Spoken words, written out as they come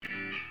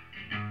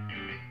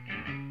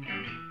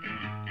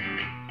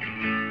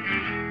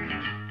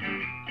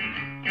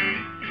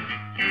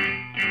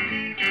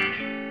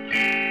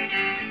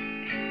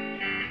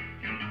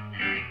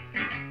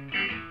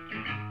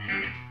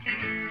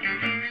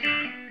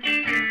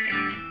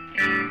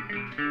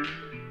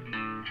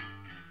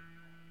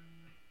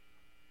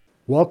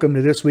Welcome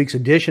to this week's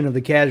edition of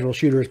the Casual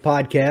Shooters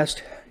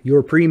Podcast,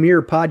 your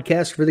premier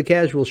podcast for the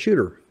casual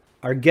shooter.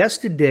 Our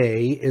guest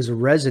today is a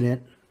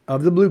resident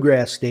of the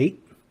Bluegrass State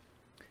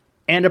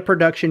and a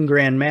production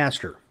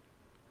grandmaster.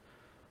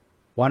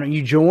 Why don't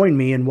you join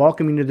me in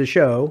welcoming to the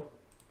show,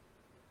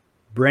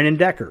 Brennan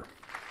Decker.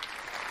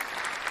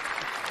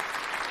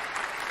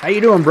 How you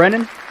doing,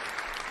 Brennan?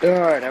 Doing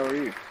all right. How are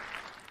you?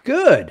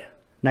 Good.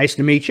 Nice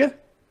to meet you.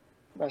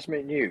 Nice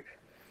meeting you.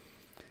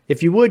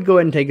 If you would, go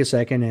ahead and take a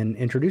second and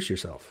introduce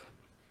yourself.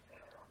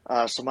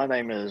 So my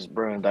name is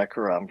Brennan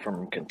Decker. I'm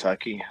from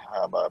Kentucky.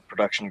 I'm a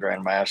production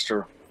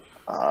grandmaster.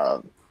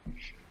 I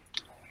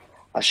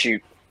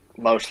shoot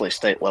mostly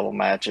state level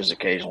matches.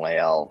 Occasionally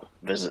I'll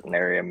visit an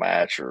area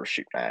match or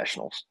shoot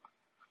nationals.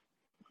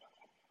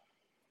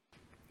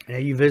 Yeah,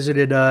 you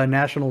visited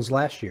nationals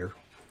last year.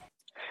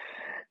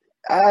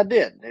 I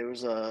did. It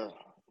was a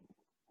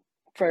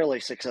fairly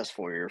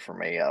successful year for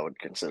me, I would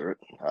consider it.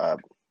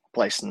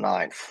 Placed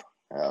ninth.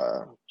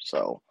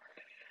 So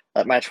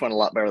that match went a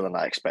lot better than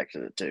I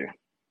expected it to.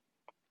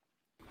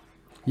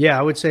 Yeah,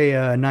 I would say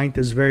ninth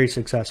is very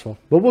successful,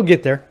 but we'll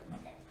get there.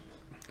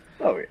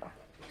 Oh, yeah.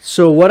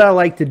 So what I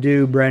like to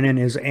do, Brennan,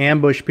 is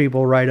ambush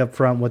people right up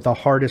front with the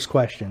hardest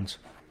questions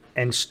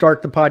and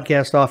start the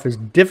podcast off as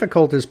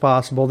difficult as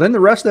possible. Then the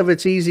rest of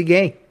it's easy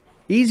game.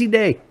 Easy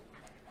day.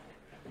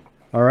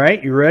 All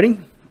right, you ready?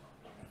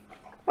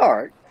 All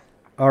right.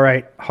 All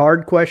right,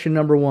 hard question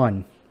number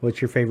one.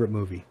 What's your favorite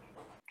movie?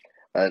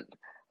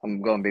 I'm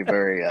going to be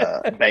very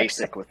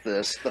basic with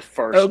this. The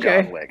first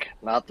John Wick,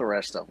 not the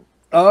rest of them.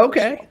 Oh,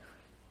 okay.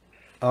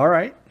 All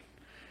right.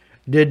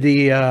 Did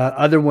the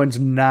other ones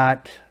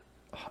not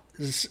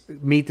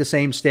meet the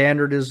same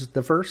standard as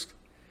the first?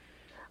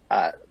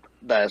 That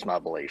is my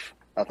belief.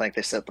 I think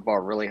they set the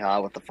bar really high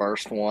with the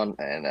first one,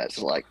 and it's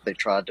like they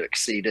tried to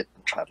exceed it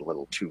and tried a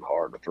little too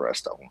hard with the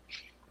rest of them.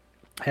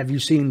 Have you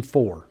seen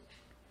 4?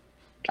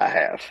 I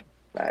have.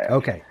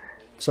 Okay.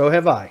 So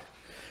have I.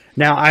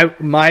 Now,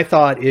 my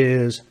thought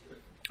is,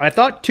 I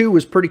thought 2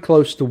 was pretty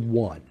close to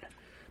 1.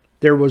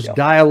 There was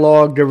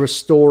dialogue, there was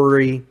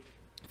story.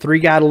 3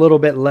 got a little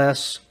bit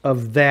less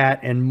of that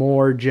and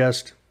more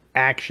just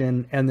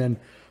action. And then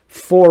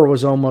 4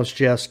 was almost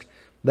just,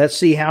 let's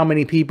see how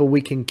many people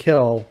we can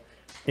kill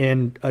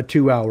in a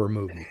 2-hour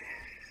movie.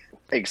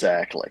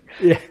 Exactly.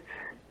 Yeah.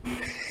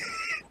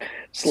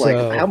 It's like,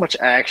 how much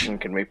action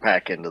can we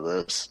pack into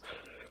this?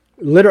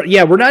 Literally,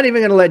 yeah, we're not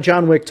even going to let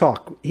John Wick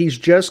talk. He's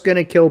just going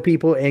to kill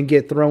people and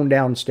get thrown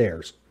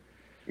downstairs.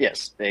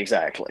 Yes,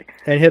 exactly.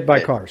 And hit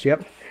by cars,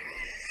 yep.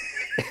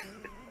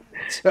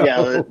 So,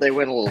 yeah, they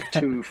went a little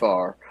too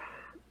far.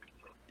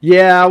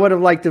 Yeah, I would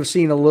have liked to have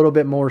seen a little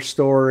bit more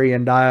story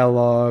and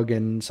dialogue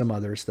and some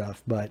other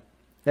stuff, but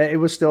it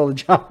was still a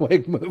John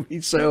Wick movie,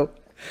 so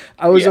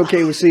I was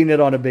okay with seeing it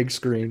on a big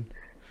screen.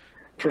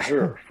 For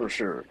sure, for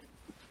sure.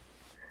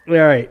 All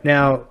right,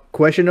 now,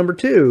 question number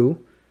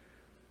 2.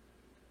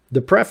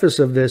 The preface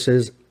of this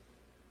is,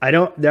 I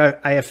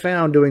have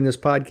found doing this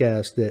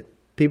podcast that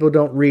people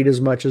don't read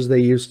as much as they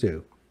used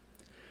to.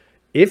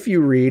 If you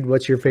read,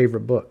 what's your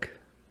favorite book?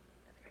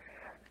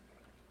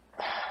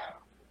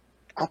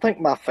 I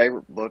think my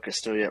favorite book is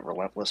still yet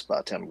Relentless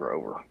by Tim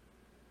Grover.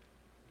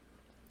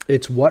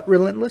 It's what,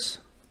 Relentless?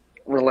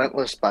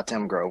 Relentless by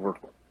Tim Grover.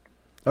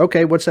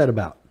 Okay, what's that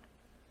about?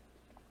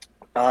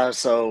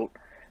 So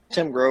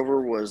Tim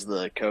Grover was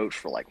the coach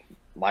for like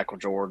Michael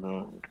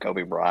Jordan,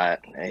 Kobe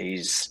Bryant.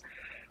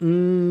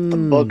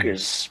 The book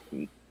is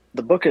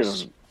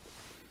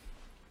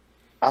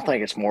I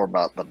think it's more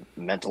about the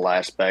mental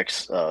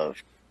aspects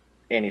of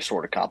any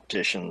sort of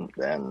competition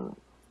than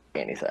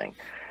anything.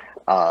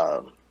 I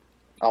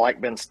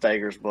like Ben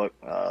Steger's book,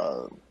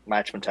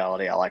 Match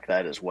Mentality. I like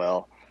that as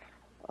well.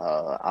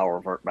 I'll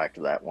revert back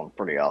to that one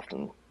pretty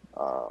often.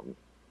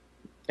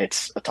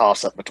 It's a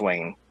toss-up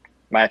between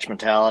Match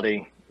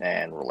Mentality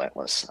and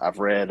Relentless. I've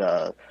read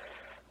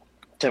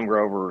Tim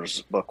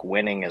Grover's book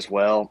Winning as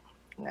well.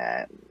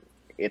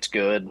 It's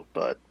good,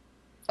 but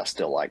I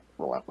still like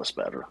Relentless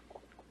better.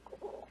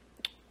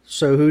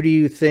 So who do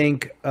you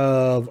think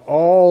of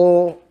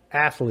all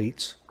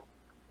athletes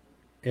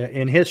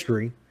in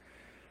history,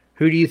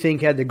 who do you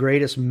think had the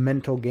greatest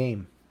mental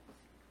game?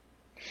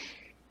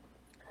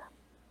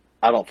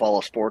 I don't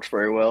follow sports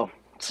very well,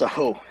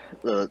 so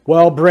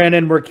well,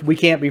 Brennan, we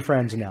can't be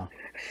friends now.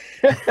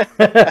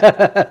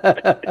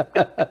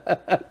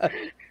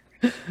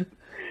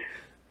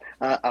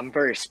 I'm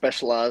very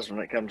specialized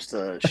when it comes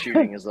to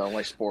shooting. Is the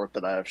only sport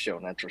that I have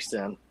shown interest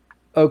in.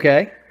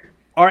 Okay.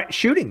 All right,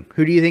 shooting.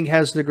 Who do you think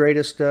has the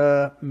greatest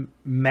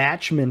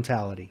match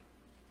mentality?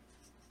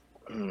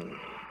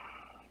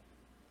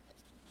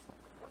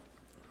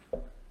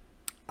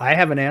 I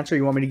have an answer.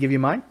 You want me to give you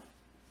mine?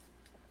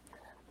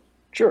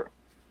 Sure.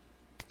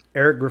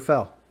 Eric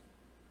Greffel.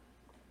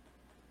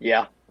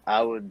 Yeah,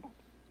 I would.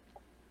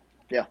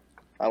 Yeah,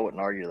 I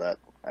wouldn't argue that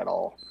at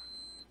all.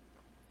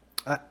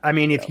 I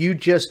mean, if you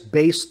just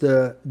base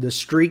the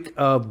streak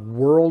of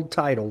world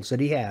titles that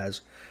he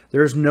has,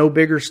 there's no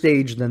bigger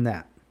stage than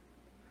that.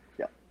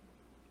 Yeah.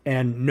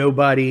 and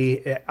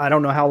nobody. I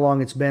don't know how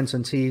long it's been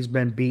since he's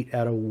been beat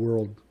at a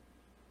world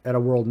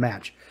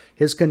match.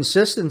 His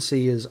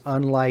consistency is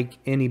unlike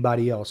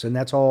anybody else, and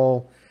that's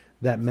all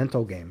that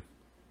mental game.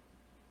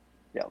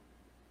 Yeah,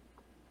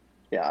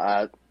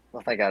 yeah,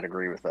 I think I'd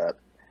agree with that.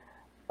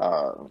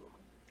 Uh,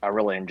 I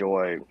really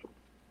enjoy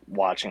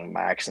watching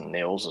Max and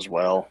Nils as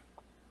well,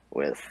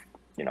 with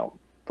you know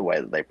the way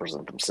that they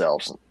present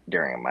themselves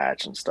during a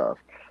match and stuff.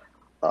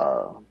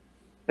 Uh,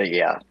 but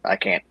yeah, I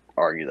can't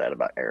argue that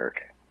about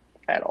Eric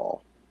at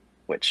all,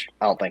 which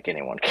I don't think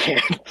anyone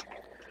can.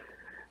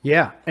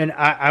 Yeah, and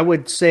I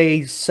would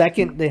say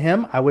second to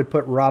him, I would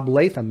put Rob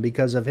Latham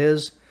because of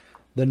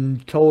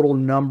total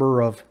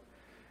number of.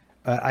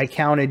 I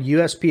counted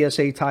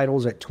USPSA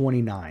titles at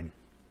 29.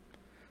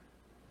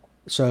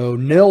 So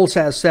Nils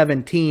has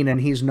 17, and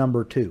he's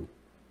number 2.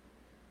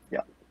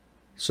 Yeah,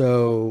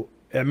 So,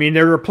 I mean,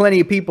 there are plenty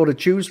of people to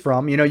choose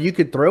from. You know, you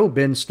could throw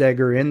Ben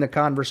Steger in the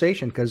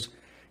conversation because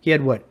he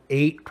had, what,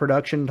 8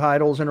 production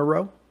titles in a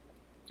row?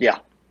 yeah,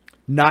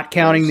 Not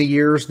counting the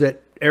years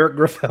that Eric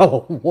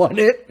Greffel won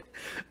it.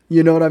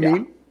 You know what I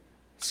mean?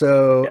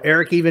 So yeah,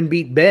 Eric even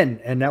beat Ben,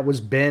 and that was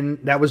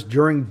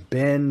during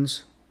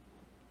Ben's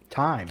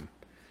time.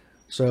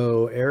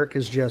 So Eric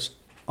is just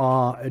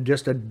a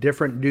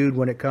different dude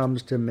when it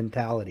comes to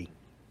mentality.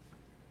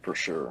 for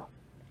sure.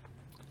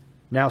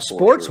 Now,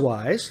 sports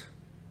wise,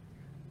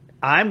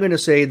 I'm going to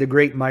say the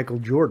great Michael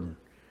Jordan.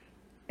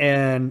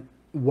 And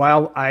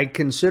while I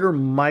consider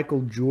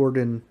Michael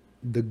Jordan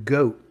the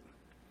GOAT,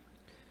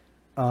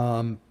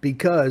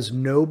 because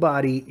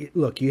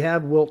look, you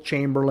have Wilt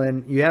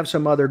Chamberlain, you have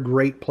some other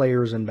great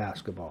players in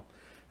basketball.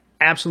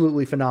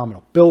 Absolutely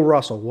phenomenal. Bill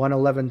Russell won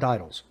 11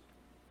 titles.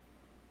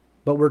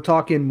 But we're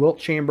talking Wilt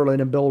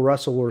Chamberlain and Bill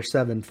Russell were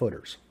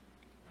 7-footers.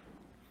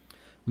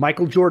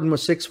 Michael Jordan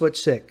was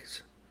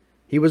 6'6".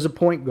 He was a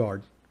point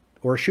guard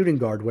or a shooting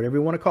guard, whatever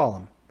you want to call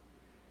him.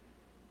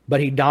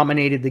 But he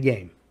dominated the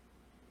game.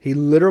 He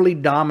literally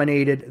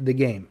dominated the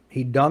game.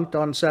 He dunked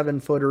on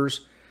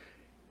 7-footers.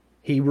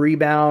 He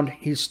rebounded.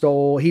 He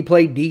stole. He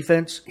played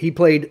defense. He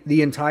played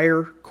the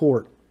entire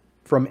court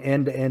from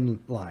end to end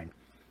line.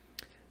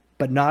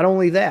 But not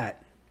only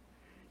that,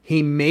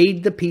 he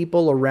made the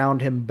people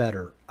around him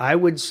better. I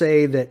would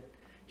say that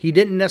he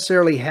didn't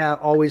necessarily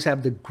always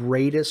have the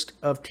greatest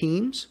of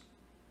teams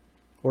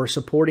or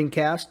supporting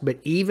cast, but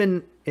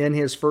even in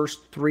his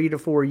first 3 to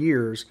 4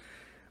 years,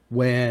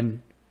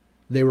 when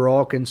they were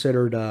all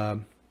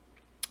considered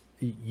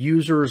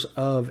users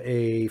of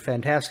a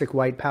fantastic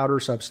white powder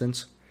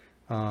substance,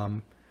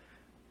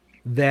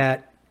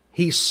 that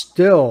he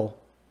still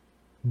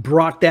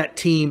brought that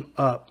team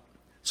up.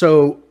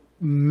 So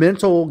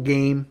mental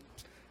game,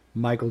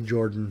 Michael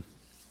Jordan,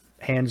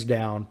 hands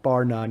down,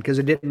 bar none, because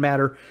it didn't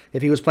matter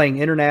if he was playing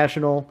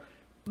international,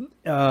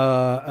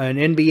 an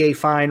NBA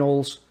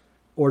Finals,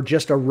 or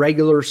just a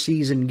regular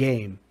season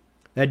game.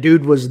 That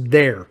dude was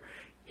there.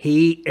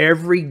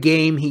 Every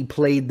game he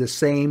played the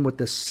same with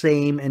the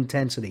same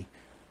intensity.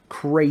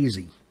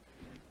 Crazy.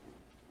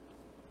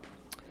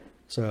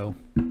 So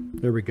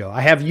there we go. I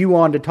have you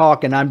on to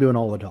talk, and I'm doing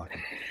all the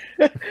talking.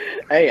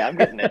 Hey, I'm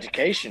getting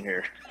education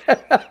here.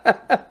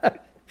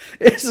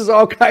 This is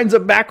all kinds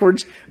of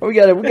backwards. We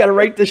gotta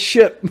right the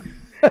ship.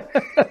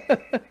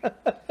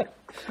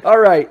 All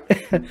right.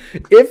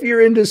 If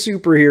you're into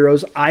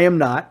superheroes, I am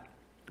not.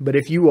 But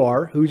if you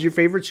are, who's your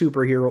favorite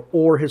superhero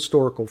or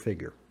historical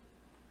figure?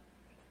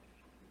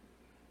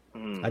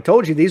 I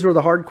told you these were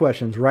the hard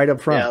questions right up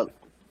front.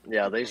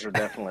 Yeah, these are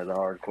definitely the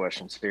hard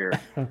questions here.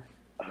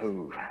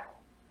 Oh,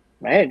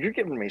 man, you're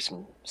giving me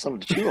some to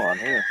chew on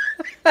here.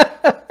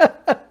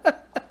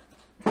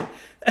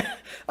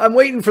 I'm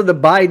waiting for the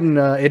Biden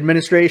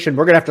administration.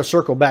 We're going to have to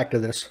circle back to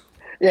this.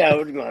 Yeah,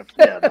 we're going to have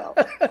to. No.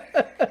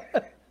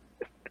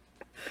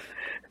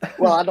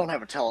 Well, I don't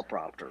have a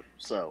teleprompter,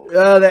 so.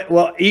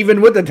 Well,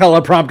 even with the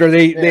teleprompter,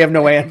 they have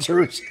no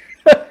answers.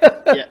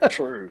 Yeah,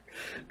 true.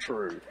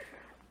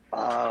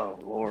 Oh,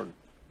 Lord.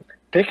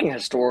 Picking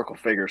historical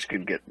figures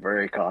could get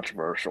very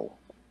controversial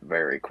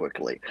very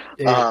quickly.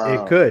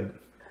 It could.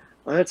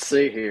 Let's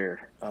see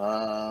here.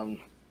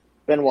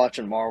 Been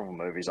watching Marvel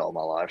movies all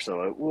my life,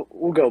 so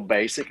we'll go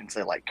basic and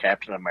say like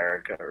Captain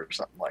America or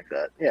something like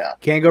that. Yeah.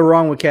 Can't go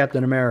wrong with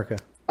Captain America.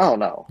 Oh,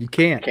 no. You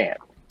can't.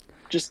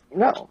 Just,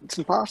 no, it's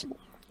impossible.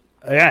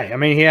 Yeah, I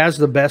mean, he has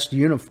the best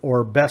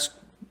best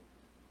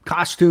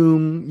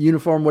costume,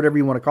 uniform, whatever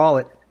you want to call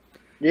it.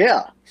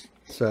 Yeah.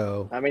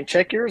 So. I mean,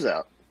 check yours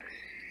out.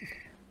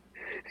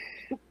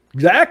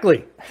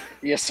 Exactly.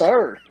 Yes,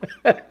 sir.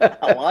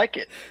 I like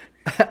it.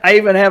 I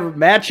even have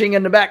matching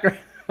in the background.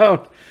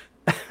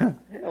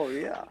 Hell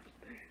yeah.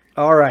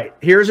 All right.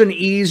 Here's an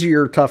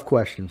easier, tough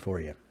question for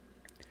you.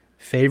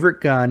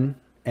 Favorite gun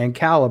and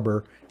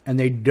caliber, and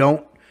they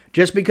don't,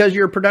 just because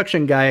you're a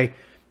production guy,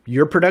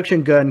 your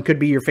production gun could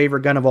be your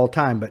favorite gun of all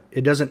time, but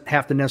it doesn't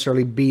have to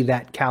necessarily be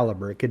that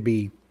caliber. It could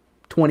be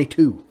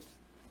 22.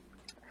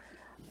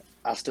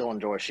 I still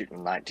enjoy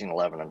shooting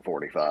 1911 and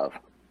 45.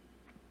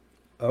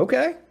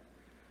 Okay.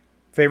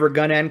 Favorite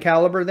gun and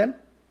caliber then?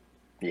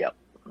 Yep,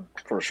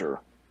 for sure.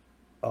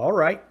 All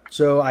right.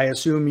 So I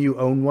assume you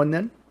own one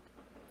then?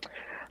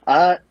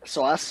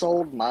 So I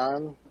sold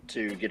mine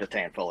to get a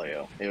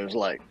Tanfolio. It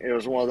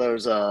was one of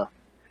those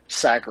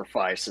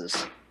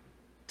sacrifices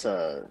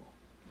to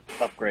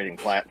upgrading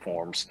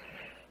platforms,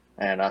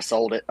 and I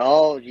sold it.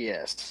 Oh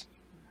yes,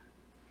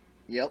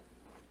 yep,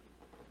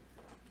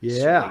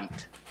 Yeah.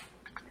 sweet.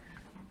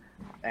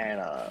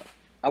 And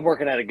I'm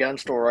working at a gun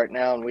store right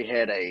now, and we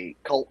had a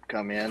Colt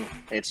come in.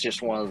 It's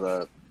just one of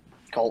the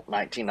Colt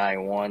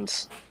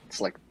 1991s.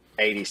 It's like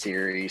 80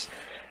 series,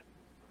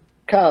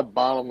 kind of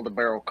bottom of the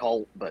barrel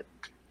Colt, but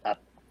I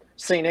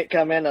seen it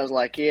come in. I was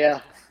like,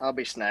 yeah, I'll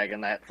be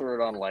snagging that.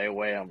 Threw it on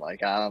layaway. I'm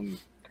like,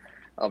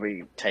 I'll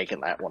be taking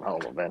that one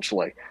home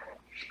eventually.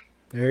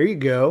 There you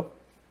go.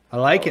 I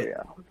like Oh it.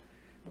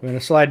 I'm going to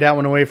slide that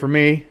one away from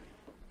me.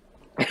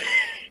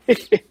 yeah,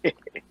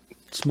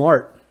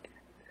 Smart.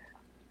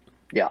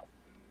 yeah,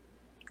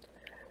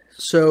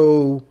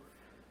 So,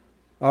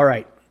 all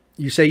right.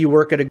 You say you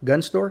work at a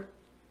gun store?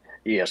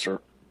 yes, sir.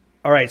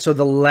 All right. So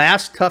the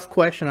last tough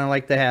question I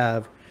like to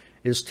have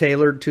is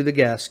tailored to the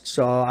guest.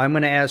 So I'm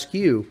going to ask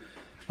you,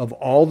 of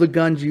all the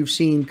guns you've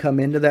seen come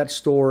into that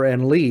store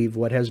and leave,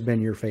 what has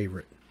been your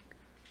favorite?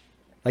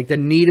 Like the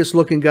neatest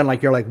looking gun,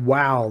 like you're like,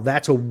 wow,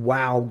 that's a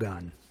wow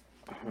gun.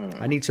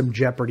 I need some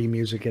Jeopardy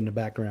music in the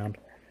background.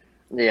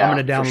 Yeah, I'm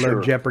going to for download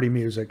sure. Jeopardy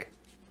music.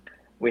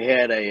 We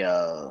had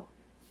a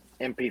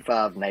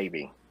MP5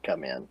 Navy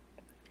come in.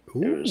 It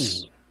Ooh.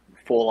 was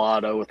full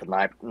auto with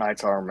a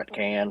Knight's Armament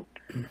can.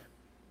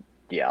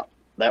 Yeah,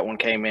 that one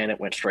came in. It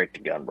went straight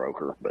to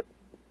Gunbroker, but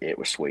it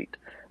was sweet.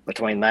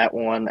 Between that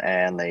one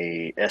and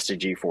the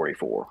STG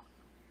 44,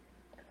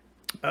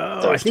 Oh,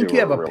 I those think two you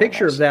have are a really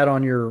picture of nice. that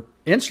on your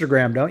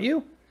Instagram, don't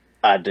you?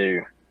 I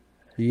do.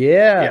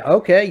 Yeah. Yeah,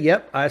 Okay.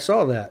 Yep. I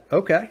saw that.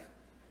 Okay.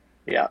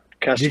 yeah.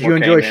 Did Customer you came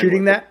enjoy in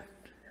shooting with it. that?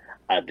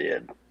 I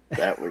did.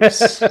 That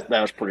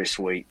was pretty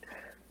sweet.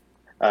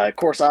 Of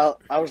course, I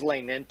was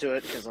leaning into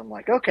it because I'm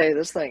like, okay,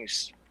 this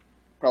thing's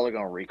probably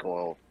going to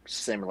recoil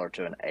similar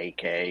to an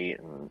AK,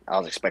 and I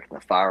was expecting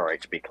the fire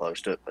rate to be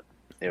close to it, but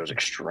it was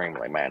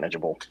extremely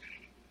manageable.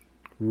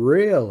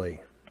 Really?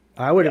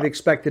 I would have Yeah,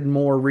 expected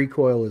more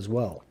recoil as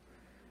well.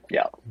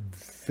 yeah.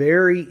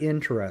 Very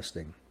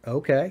interesting.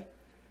 Okay.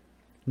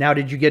 Now,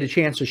 did you get a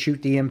chance to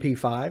shoot the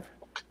MP5?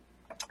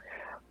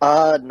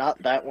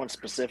 Not that one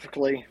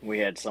specifically. We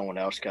had someone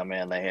else come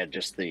in. They had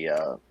just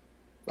the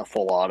a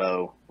full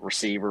auto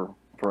receiver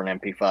for an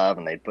MP5,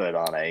 and they put it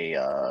on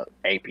a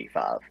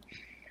AP5,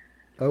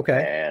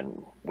 Okay.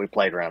 and we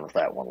played around with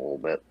that one a little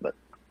bit. But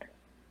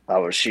I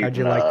was How'd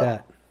you shooting. like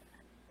that?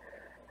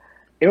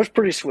 It was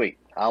pretty sweet.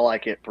 I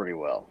like it pretty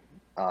well.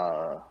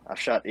 I've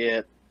shot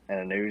it and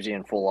an Uzi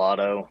in full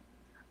auto.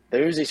 The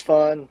Uzi's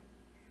fun.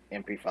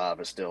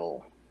 MP5 is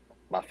still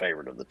my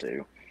favorite of the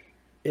two.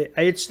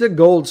 It's the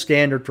gold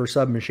standard for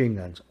submachine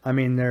guns. I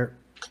mean,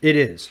 it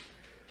is.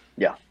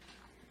 Yeah.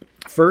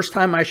 First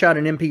time I shot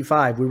an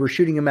MP5, we were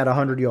shooting him at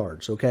 100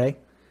 yards, okay?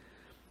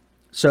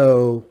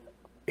 So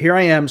here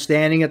I am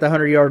standing at the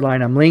 100-yard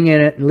line. I'm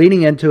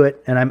leaning into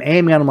it, and I'm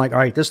aiming, and I'm like, all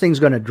right, this thing's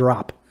going to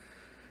drop.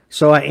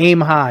 So I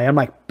aim high. I'm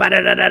like,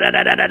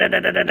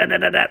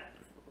 "Ba-da-da-da-da-da-da-da-da-da-da-da."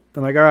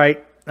 I'm like, all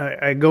right.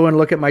 I go and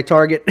look at my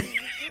target.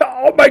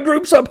 All my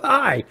group's up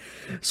high.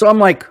 So I'm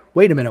like,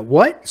 wait a minute,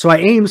 what? So I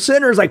aim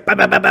center. It's like,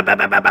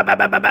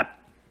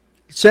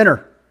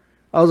 center.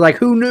 I was like,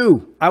 who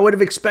knew? I would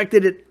have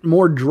expected it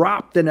more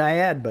drop than I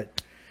had,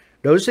 but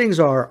those things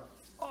are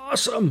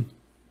awesome.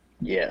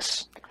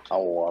 Yes. I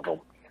love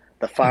them.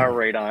 The fire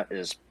rate on it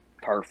is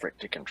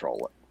perfect to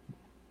control it.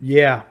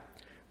 Yeah.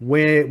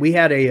 When we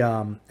had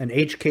an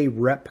HK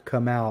rep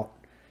come out,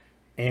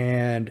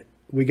 and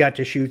we got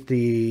to shoot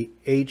the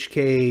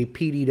HK5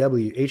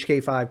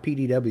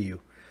 PDW.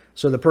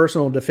 So the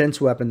personal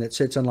defense weapon that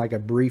sits in like a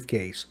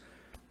briefcase.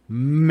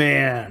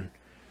 Man,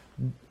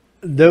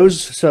 those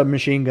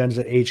submachine guns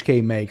that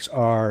HK makes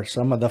are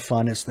some of the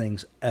funnest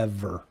things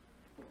ever.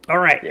 All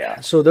right. Yeah.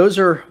 So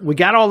we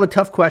got all the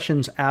tough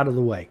questions out of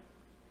the way.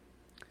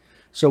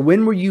 So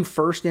when were you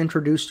first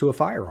introduced to a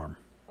firearm?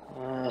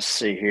 Let's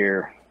see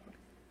here.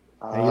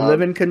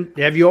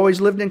 Have you always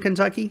lived in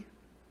Kentucky?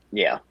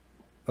 Yeah.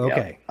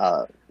 Okay.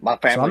 Yeah. My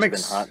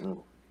family's been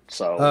hunting,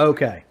 so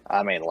okay.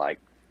 I mean, like,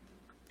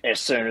 as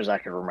soon as I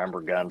could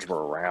remember, guns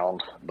were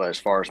around. But as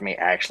far as me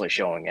actually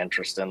showing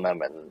interest in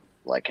them and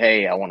like,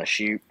 hey, I want to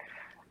shoot,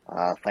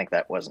 I think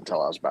that wasn't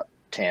until I was about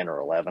 10 or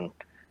 11.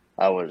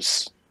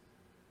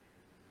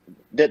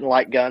 Didn't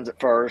like guns at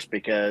first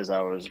because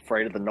I was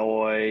afraid of the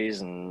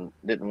noise and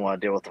didn't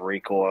want to deal with the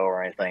recoil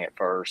or anything at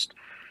first.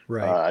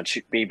 Right. I'd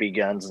shoot BB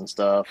guns and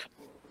stuff,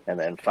 and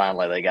then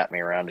finally they got me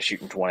around to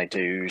shooting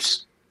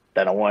 22s.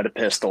 Then I wanted a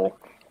pistol,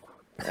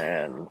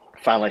 and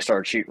finally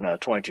started shooting a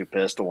 22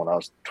 pistol when I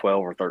was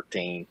 12 or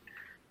 13,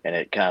 and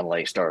it kind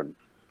of started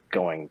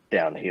going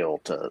downhill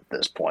to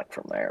this point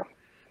from there.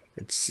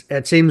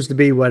 That seems to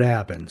be what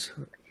happens.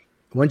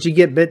 Once you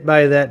get bit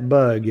by that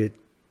bug, it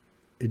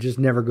just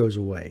never goes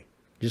away.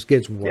 It just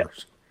gets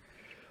worse.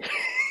 Yep.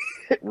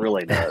 It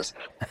really does.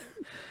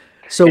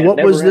 So And what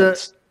it was never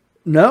ends.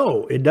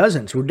 No, it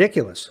doesn't. It's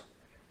ridiculous.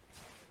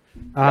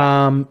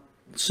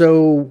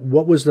 So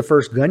what was the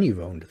first gun you've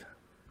owned?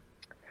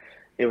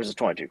 It was a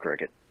 22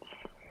 Cricket.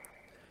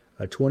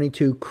 A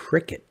 22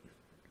 Cricket.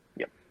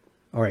 Yep.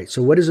 All right.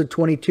 So what is a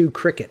 22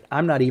 Cricket?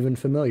 I'm not even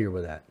familiar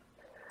with that.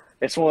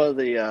 It's one of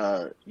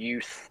the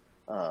youth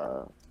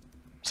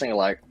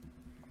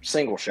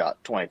single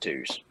shot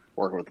 22s.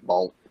 Working with the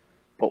bolt,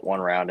 put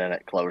one round in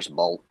it, close the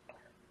bolt.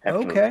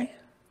 Okay.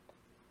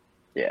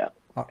 Yeah.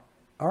 All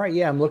right.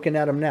 Yeah, I'm looking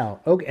at them now.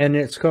 Okay, and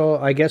it's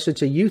called. I guess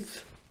it's a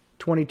youth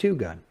 22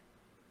 gun.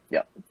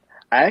 Yep.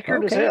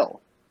 Accurate as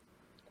hell.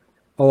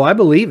 Oh, I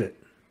believe it.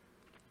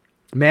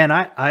 Man,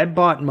 I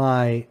bought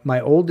my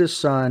oldest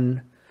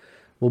son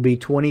will be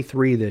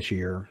 23 this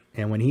year,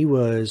 and when he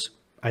was,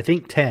 I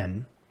think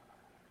 10,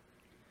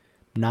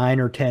 9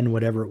 or 10,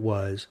 whatever it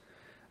was,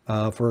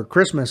 for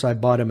Christmas I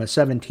bought him a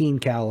 17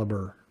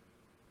 caliber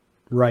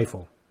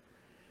rifle.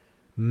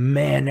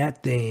 Man,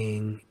 that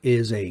thing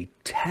is a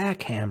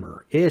tack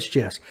hammer. It's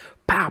just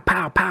pow,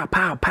 pow, pow,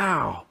 pow,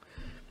 pow.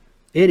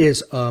 It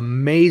is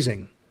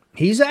amazing.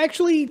 He's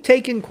actually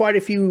taken quite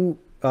a few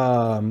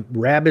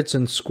rabbits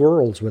and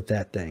squirrels with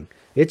that thing.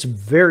 It's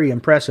very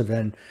impressive.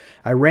 And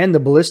I ran the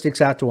ballistics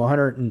out to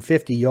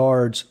 150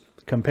 yards,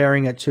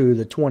 comparing it to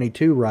the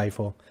 22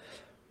 rifle.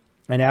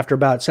 And after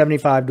about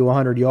 75 to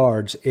 100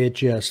 yards, it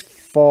just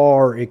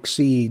far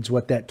exceeds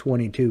what that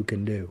 22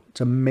 can do.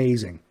 It's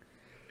amazing.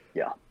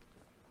 Yeah.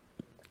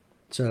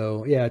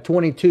 So, yeah,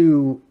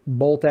 22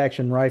 bolt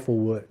action rifle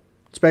would,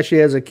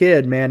 especially as a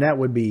kid, man, that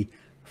would be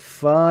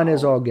fun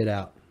as all get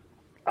out.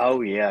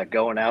 Oh, yeah.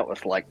 Going out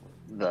with like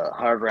the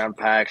 100-round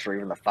packs or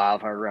even the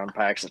 500-round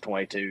packs of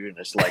 22. And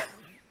it's like,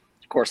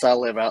 of course, I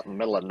live out in the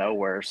middle of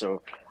nowhere.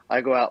 So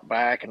I go out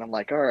back and I'm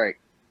like, all right,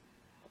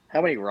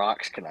 how many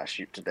rocks can I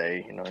shoot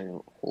today? You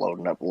know,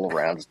 loading up little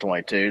rounds of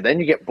 22. Then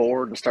you get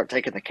bored and start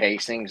taking the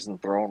casings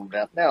and throwing them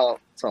down. Now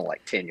it's only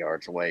like 10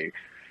 yards away.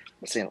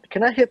 I'm saying,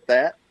 can I hit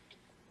that?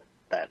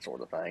 That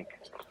sort of thing.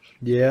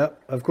 Yeah,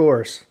 of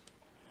course.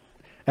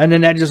 And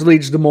then that just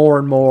leads to more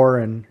and more.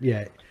 And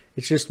yeah,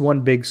 it's just one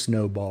big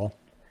snowball.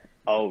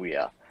 Oh,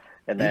 yeah.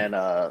 And then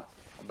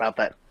about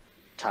that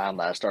time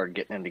that I started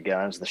getting into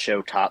guns, the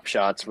show Top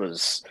Shots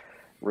was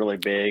really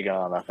big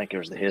on, I think it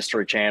was the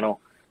History Channel.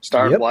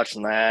 Started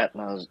watching that,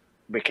 and I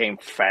became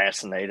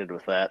fascinated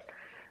with that.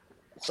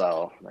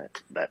 So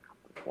that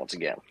once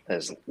again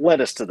has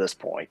led us to this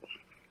point.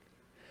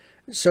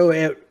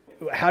 So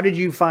how did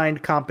you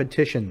find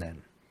competition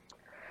then?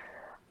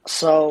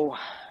 So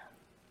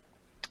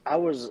I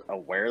was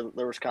aware that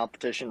there was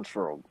competitions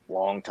for a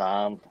long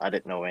time. I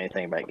didn't know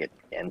anything about getting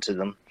into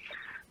them.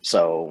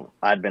 So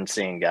I'd been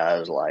seeing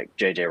guys like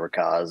J.J.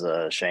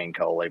 Racaza, Shane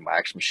Coley,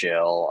 Max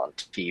Michelle on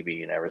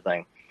TV and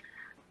everything,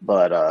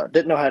 but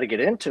didn't know how to get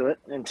into it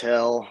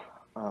until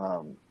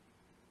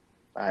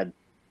I'd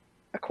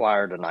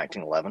acquired a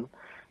 1911.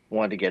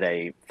 Wanted to get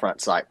a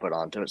front sight put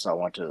onto it, so I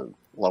went to a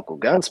local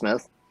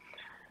gunsmith,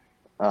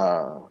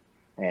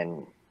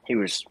 and he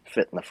was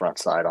fitting the front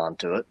sight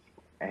onto it,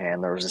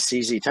 and there was a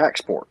CZ Tac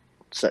Sport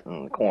sitting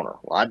in the corner.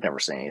 Well, I'd never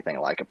seen anything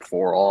like it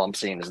before. All I'm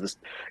seeing is this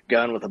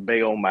gun with a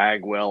big old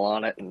mag well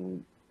on it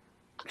and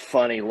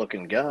funny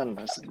looking gun.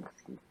 I said,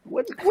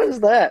 what is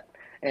that?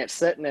 And it's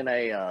sitting in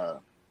a, I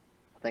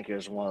think it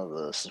was one of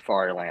the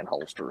Safari Land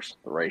holsters,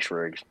 the race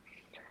rigs.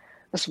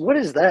 I said, what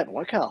is that?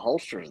 What kind of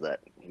holster is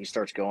that? He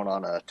starts going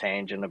on a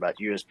tangent about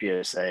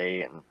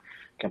USPSA and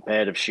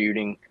competitive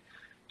shooting.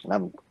 And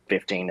I'm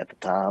 15 at the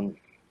time.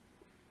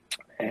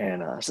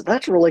 And I said,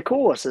 that's really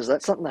cool. I said, is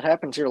that something that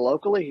happens here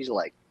locally? He's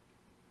like,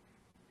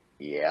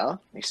 yeah.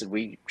 He said,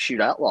 we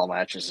shoot outlaw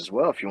matches as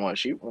well if you want to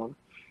shoot one.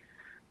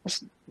 I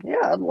said,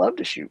 yeah, I'd love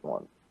to shoot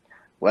one.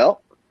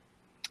 Well,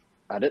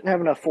 I didn't have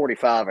enough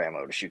 45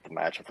 ammo to shoot the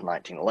match with the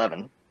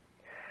 1911,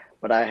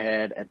 but I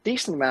had a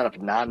decent amount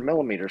of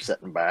 9mm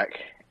sitting back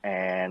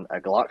and a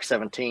Glock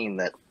 17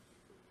 that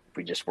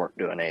we just weren't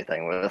doing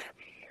anything with.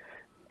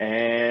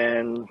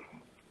 And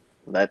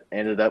that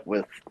ended up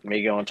with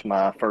me going to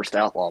my first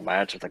outlaw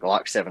match with a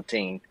Glock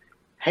 17.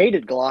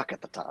 Hated Glock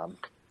at the time,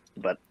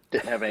 but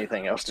didn't have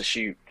anything else to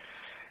shoot.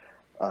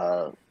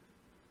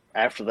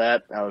 After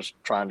that, I was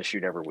trying to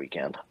shoot every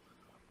weekend.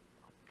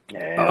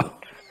 And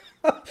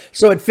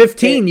so at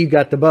 15, you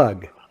got the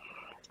bug.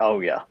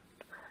 Oh, yeah.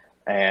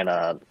 And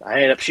I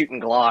ended up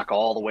shooting Glock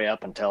all the way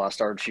up until I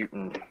started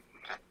shooting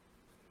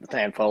the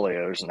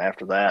Tanfolios. And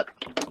after that,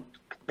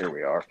 here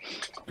we are.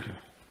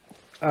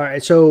 All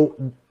right. So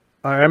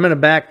I'm going to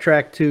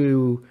backtrack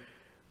to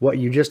what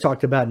you just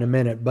talked about in a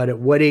minute. But at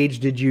what age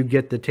did you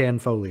get the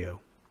Tanfolio?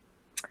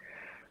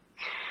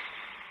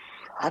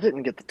 I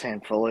didn't get the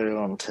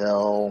Tanfolio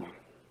until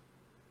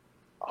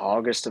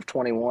August of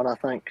 21, I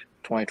think,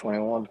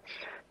 2021.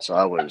 So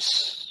I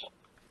was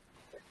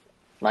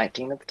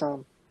 19 at the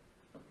time.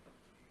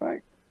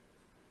 Right.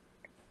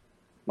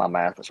 My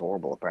math is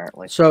horrible,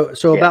 apparently. So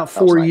yeah, about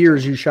 4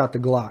 years you shot the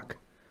Glock.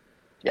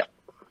 Yep.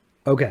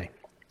 Okay.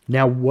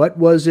 Now, what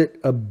was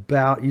it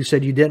about? You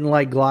said you didn't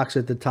like Glocks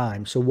at the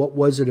time. So what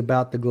was it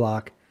about the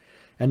Glock?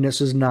 And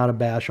this is not a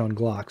bash on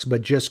Glocks,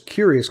 but just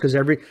curious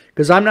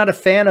because I'm not a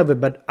fan of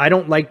it, but I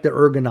don't like the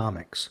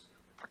ergonomics.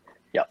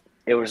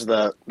 It was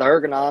the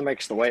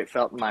ergonomics, the way it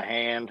felt in my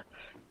hand.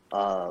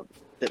 Uh,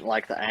 didn't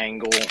like the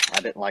angle.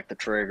 I didn't like the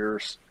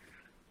triggers.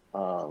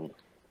 Um,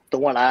 the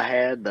one I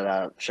had that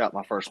I shot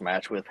my first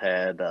match with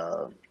had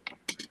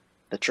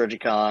the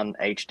Trigicon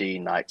HD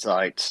night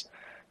sights,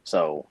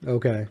 so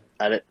Okay.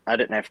 I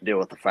didn't have to deal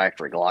with the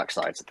factory Glock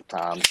sights at the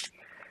time.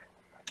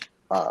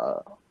 Uh,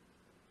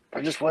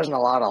 there just wasn't a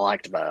lot I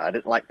liked about it. I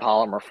didn't like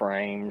polymer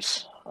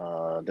frames.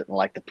 Didn't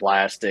like the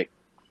plastic.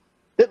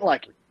 Didn't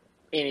like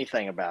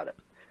anything about it.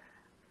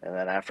 And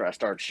then after I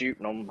started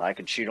shooting them, I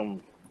could shoot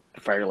them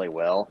fairly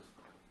well,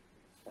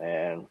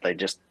 and they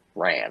just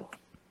ran.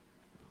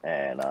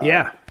 And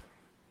Yeah.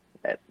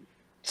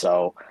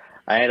 so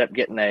I ended up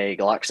getting a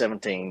Glock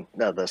 17,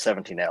 no, the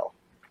 17L,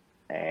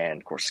 and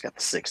of course it's got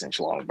the 6-inch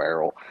long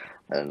barrel,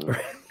 and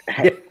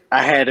Yeah.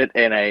 I had it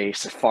in a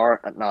Safari,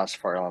 not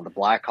Safari, on the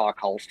Blackhawk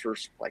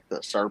holsters, like the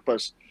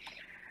Serpas,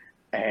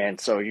 and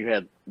so you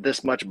had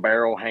this much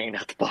barrel hanging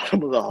at the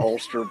bottom of the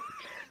holster,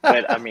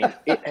 but I mean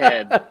it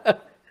had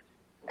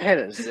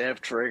a Zev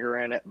trigger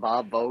in it,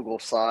 Bob Vogel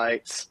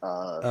sights,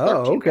 Oh,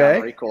 13-pound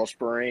okay. recoil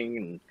spring,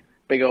 and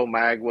big old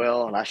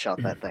magwell, and I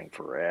shot that thing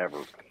forever.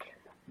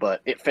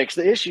 But it fixed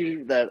the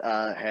issue that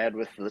I had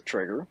with the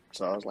trigger.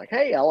 So I was like,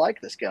 hey, I like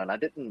this gun. I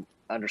didn't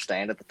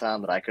understand at the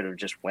time that I could have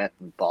just went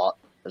and bought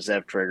a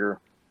Zev trigger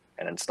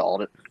and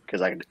installed it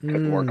because I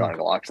couldn't work Mm. on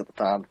Glocks at the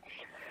time.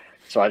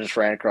 So I just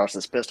ran across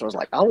this pistol. I was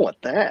like, I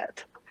want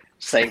that.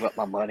 Save up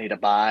my money to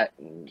buy it.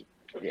 And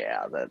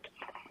yeah, that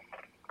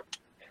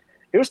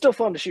it was still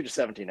fun to shoot a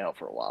 17L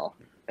for a while.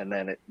 And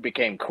then it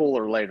became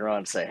cooler later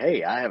on to say,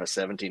 hey, I have a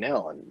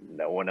 17L and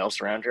no one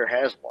else around here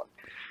has one.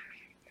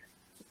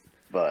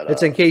 But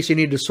It's in case you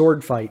need to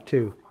sword fight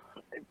too.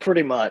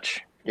 pretty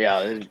much, yeah,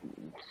 it's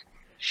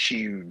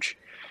huge.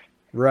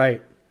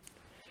 Right.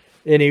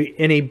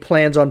 Any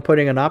plans on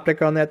putting an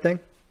optic on that thing?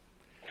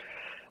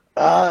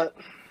 Uh,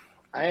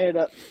 I ended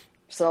up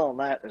selling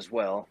that as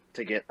well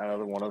to get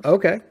another one of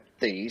Okay.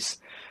 these.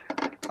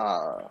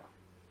 Uh,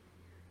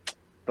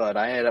 but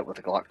I ended up with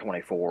a Glock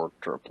 24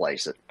 to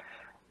replace it.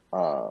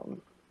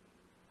 Um,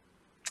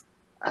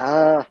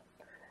 uh,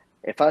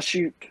 if I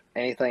shoot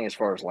anything as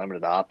far as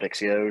limited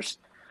optics goes,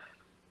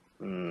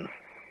 mm,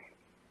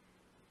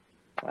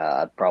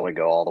 I'd probably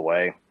go all the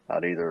way.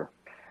 I'd either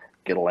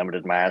get a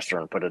limited master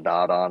and put a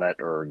dot on it,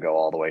 or go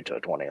all the way to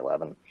a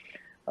 2011.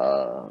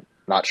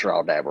 Not sure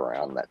I'll dab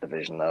around in that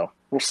division though.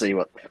 We'll see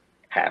what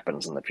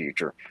happens in the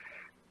future.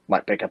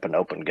 Might pick up an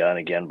open gun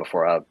again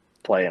before I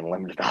play in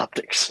limited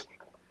optics.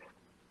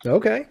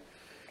 Okay.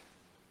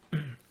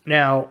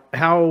 Now,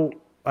 how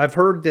I've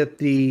heard that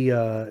the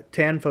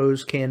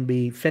Tanfos can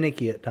be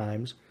finicky at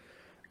times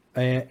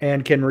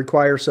and can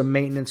require some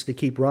maintenance to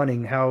keep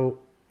running. How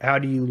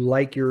do you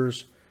like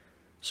yours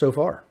so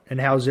far, and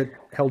how's it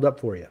held up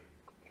for you?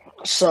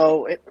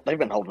 So they've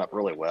been holding up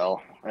really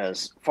well.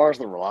 As far as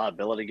the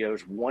reliability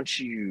goes, once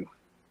you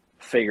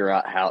figure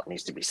out how it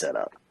needs to be set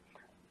up,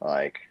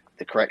 like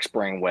the correct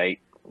spring weight,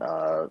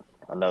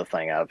 another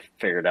thing I've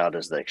figured out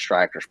is the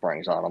extractor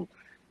springs on them.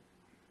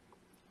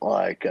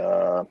 Like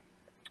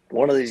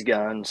one of these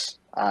guns,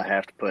 I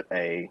have to put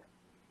a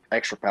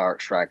extra power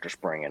extractor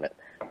spring in it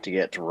to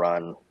get it to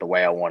run the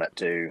way I want it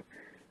to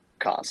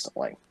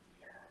constantly.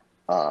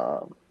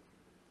 Um,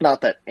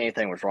 Not that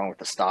anything was wrong with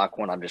the stock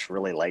one. I'm just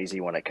really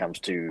lazy when it comes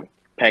to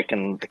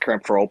taking the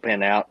crimp roll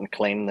pin out and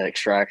cleaning the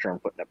extractor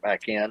and putting it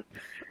back in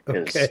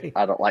because Okay.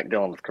 I don't like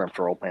dealing with crimp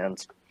roll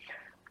pins.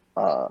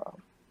 Uh,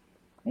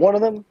 One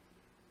of them,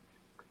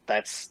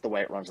 that's the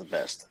way it runs the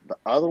best. The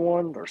other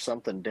one, there's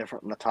something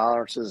different in the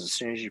tolerances. As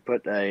soon as you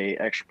put a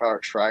extra power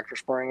extractor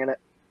spring in it,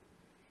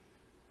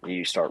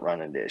 you start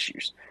running into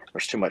issues.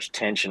 There's too much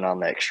tension on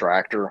the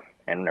extractor,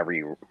 and whenever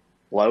you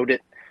load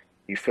it,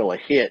 you feel a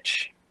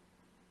hitch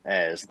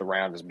as the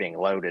round is being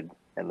loaded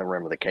and the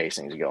rim of the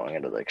casing is going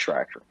into the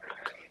extractor.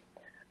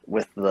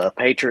 With the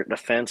Patriot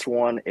Defense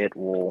one, it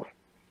will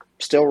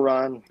still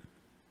run,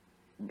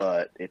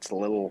 but it's a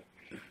little,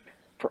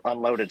 for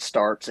unloaded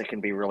starts, it can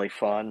be really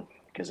fun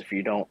because if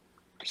you don't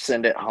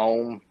send it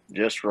home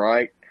just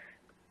right,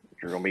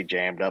 you're going to be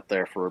jammed up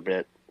there for a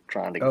bit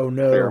trying to Oh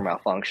clear a no.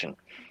 malfunction.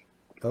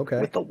 Okay.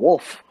 With the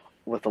Wolf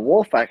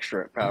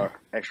extra power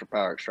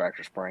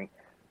extractor spring,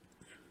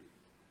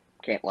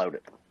 can't load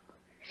it.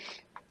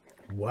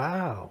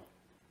 Wow.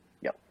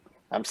 Yep.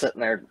 I'm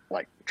sitting there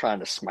like trying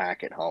to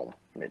smack it home,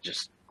 and it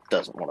just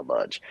doesn't want to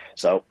budge.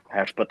 So I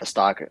have to put the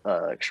stock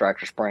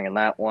extractor spring in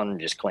that one, and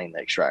just clean the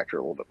extractor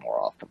a little bit more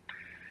often.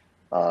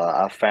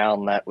 I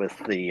found that with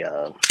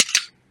the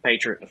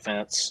Patriot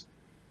Defense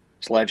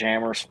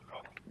sledgehammers,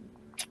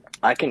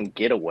 I can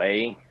get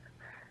away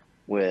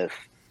with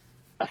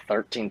a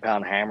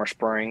 13-pound hammer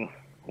spring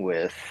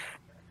with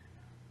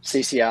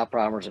CCI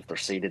primers if they're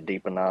seated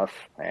deep enough,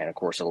 and of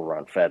course it'll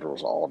run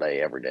Federals all day,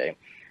 every day.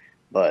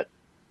 But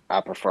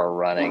I prefer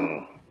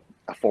running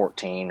a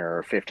 14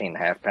 or 15 and a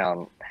half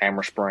pound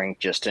hammer spring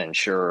just to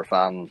ensure if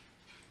I'm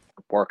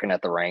working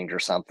at the range or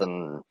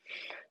something,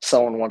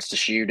 someone wants to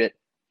shoot it,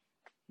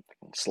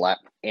 slap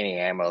any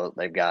ammo that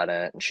they've got in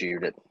it and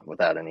shoot it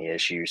without any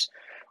issues.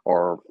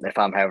 or if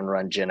I'm having to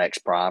run Gen X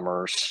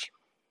primers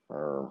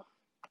or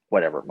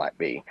whatever it might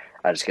be,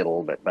 I just get a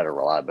little bit better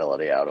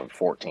reliability out of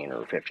 14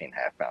 or 15.5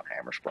 pound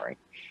hammer spring.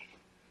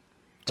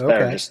 It's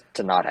better Okay. just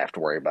to not have to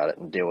worry about it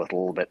and deal with a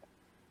little bit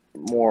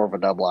more of a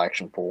double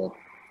action pull.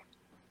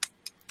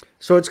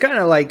 So it's kind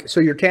of like, so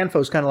your Tanfo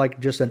is kind of like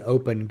just an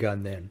open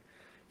gun then.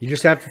 You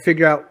just have to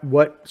figure out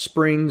what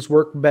springs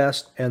work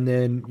best, and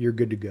then you're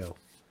good to go.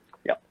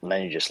 Yep, and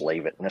then you just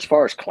leave it. And as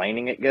far as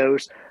cleaning it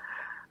goes,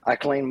 I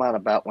clean mine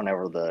about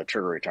whenever the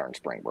trigger return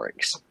spring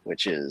breaks,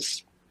 which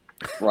is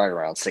right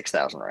around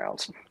 6,000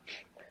 rounds.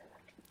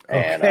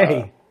 And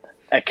Okay.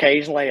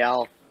 occasionally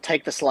I'll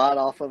take the slide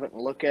off of it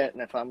and look at it,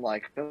 and if I'm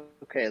like,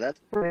 okay, that's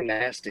pretty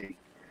nasty,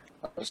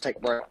 I'll just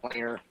take brake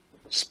cleaner,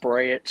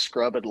 spray it,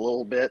 scrub it a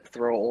little bit,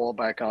 throw oil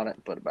back on it,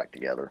 and put it back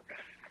together.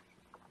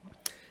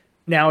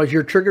 Now, is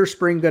your trigger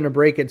spring going to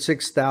break at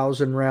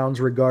 6,000 rounds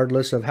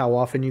regardless of how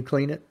often you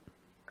clean it?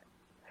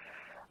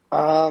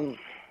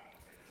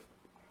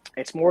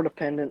 It's more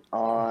dependent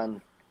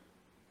on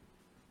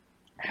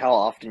how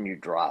often you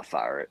dry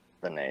fire it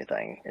than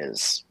anything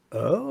is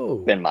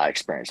been my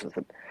experience with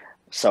it.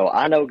 So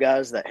I know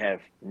guys that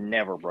have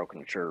never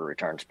broken a trigger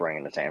return spring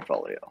in the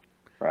Tanfolio,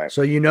 right?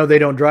 So you know they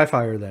don't dry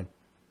fire then.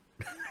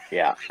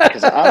 Yeah,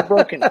 because I've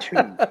broken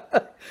two.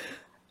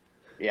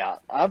 Yeah,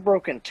 I've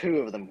broken two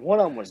of them. One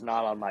of them was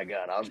not on my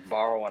gun. I was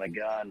borrowing a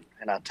gun,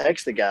 and I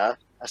text the guy.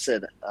 I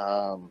said,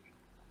 I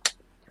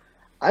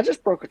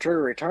just broke a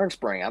trigger return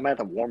spring. I'm at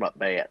the warm-up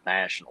bay at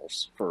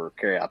Nationals for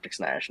Carry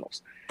Optics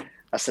Nationals.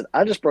 I said,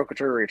 I just broke a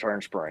trigger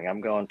return spring. I'm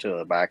going to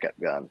a backup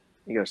gun.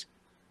 He goes,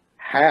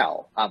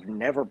 how? I've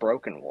never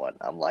broken one.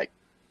 I'm like,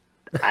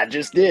 I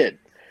just did.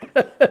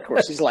 Of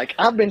course, he's like,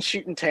 I've been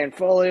shooting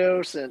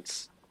Tanfolio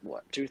since,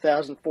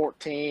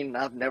 2014.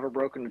 I've never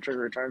broken a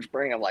trigger return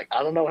spring. I'm like,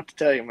 I don't know what to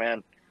tell you,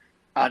 man.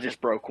 I just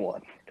broke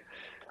one. I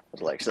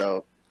was like,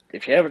 so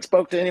if you haven't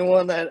spoke to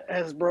anyone that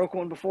has broke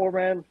one before,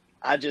 man,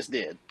 I just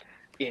did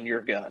in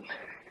your gun.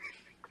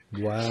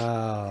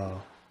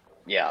 Wow.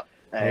 Yeah.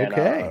 And,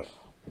 Okay.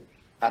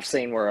 I've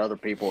seen where other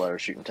people that are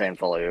shooting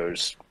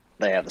Tanfolios,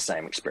 they have the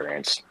same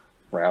experience.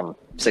 Around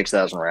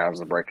 6,000 rounds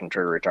of breaking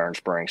trigger return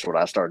springs. What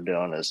I started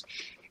doing is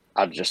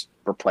I'd just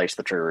replace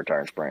the trigger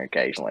return spring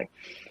occasionally.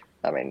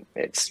 I mean,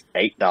 it's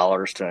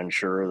 $8 to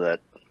ensure that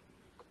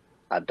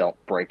I don't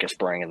break a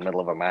spring in the middle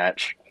of a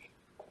match.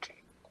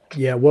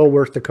 Yeah, well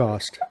worth the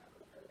cost.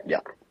 Yeah.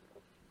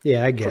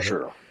 Yeah, I get it. For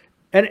sure.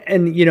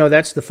 And you know,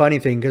 that's the funny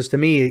thing, because to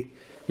me,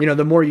 you know,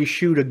 the more you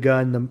shoot a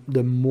gun,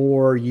 the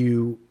more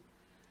you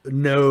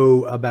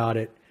know about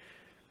it.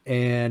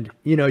 And,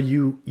 you know,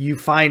 you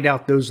find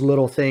out those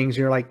little things,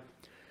 and you're like,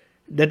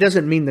 that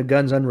doesn't mean the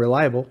gun's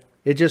unreliable.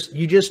 You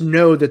just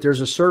know that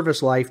there's a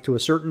service life to a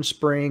certain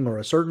spring or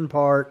a certain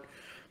part.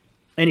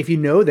 And if you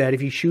know that,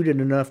 if you shoot it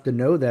enough to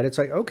know that, it's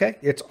like, okay,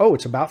 it's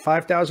about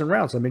 5,000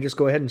 rounds. Let me just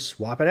go ahead and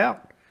swap it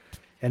out,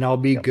 and I'll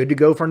be good to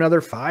go for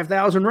another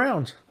 5,000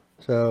 rounds.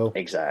 So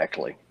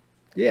exactly.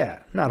 Yeah,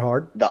 not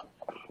hard.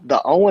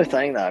 The only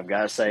thing that I've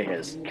got to say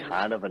has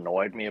kind of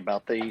annoyed me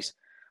about these,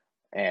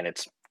 and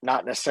it's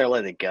not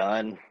necessarily the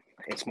gun,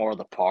 it's more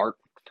the part.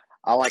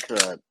 I like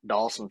the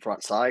Dawson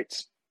front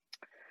sights.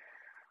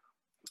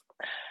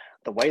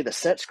 The way the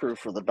set screw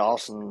for the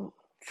Dawson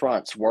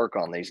fronts work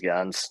on these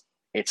guns,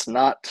 it's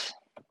not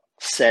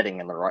setting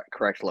in the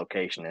correct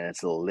location, and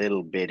it's a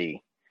little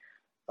bitty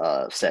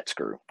set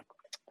screw.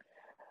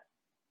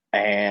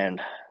 And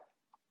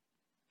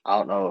I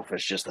don't know if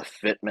it's just the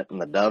fitment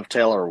and the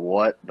dovetail or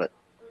what, but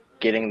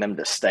getting them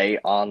to stay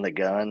on the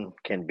gun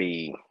can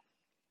be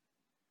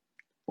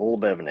a little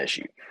bit of an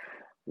issue.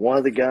 One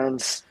of the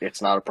guns,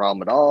 it's not a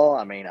problem at all.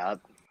 I mean, I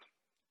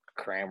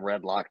cram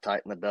red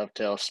Loctite in the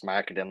dovetail,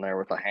 smack it in there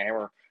with a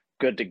hammer,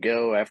 good to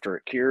go after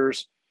it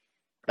cures.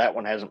 That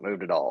one hasn't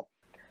moved at all.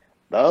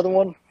 The other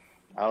one,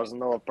 I was in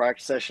the middle of a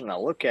practice session, I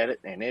look at it,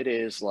 and it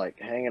is like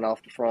hanging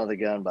off the front of the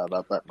gun by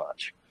about that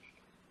much.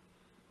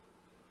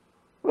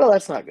 Well,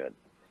 that's not good.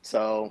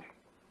 So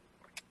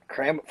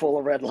cram it full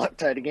of red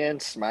Loctite again,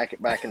 smack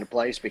it back into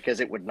place,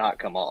 because it would not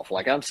come off.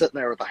 Like, I'm sitting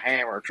there with a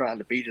hammer trying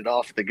to beat it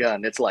off the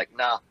gun. It's like,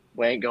 nah,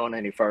 we ain't going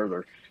any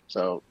further.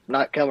 So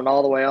not coming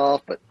all the way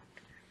off, but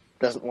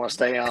doesn't want to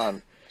stay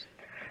on.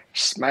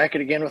 Smack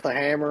it again with a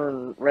hammer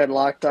and red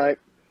Loctite.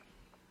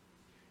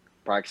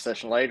 Practice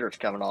session later, it's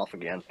coming off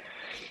again.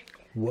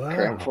 Wow.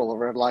 Cram it full of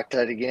red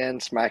Loctite again,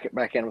 smack it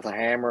back in with a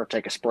hammer,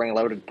 take a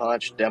spring-loaded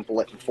punch,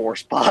 dimple it in 4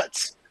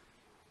 spots,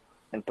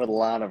 and put a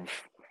line of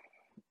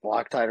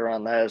Loctite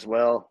around that as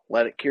well.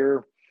 Let it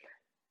cure.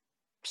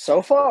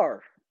 So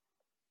far,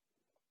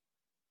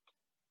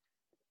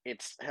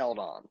 it's held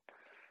on.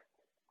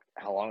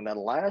 How long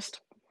that'll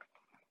last?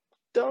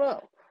 Don't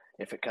know.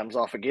 If it comes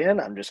off again,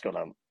 I'm just going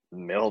to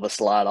mill the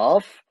slide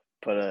off,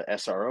 put a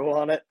SRO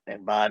on it,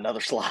 and buy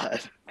another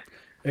slide.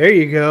 There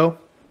you go.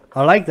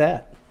 I like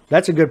that.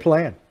 That's a good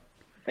plan.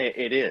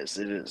 It is.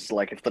 It is.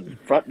 Like, if the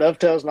front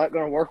dovetail is not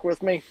going to work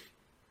with me,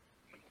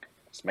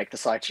 let's make the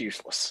sights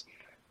useless.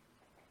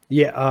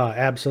 Yeah,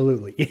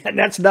 absolutely. Yeah, and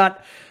that's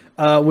not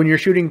when you're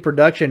shooting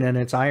production and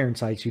it's iron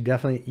sights. You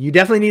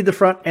definitely need the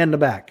front and the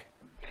back.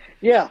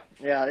 Yeah,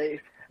 yeah.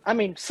 I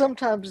mean,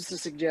 sometimes it's a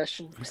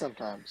suggestion,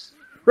 sometimes,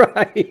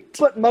 Right.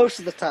 but most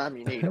of the time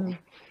you need them.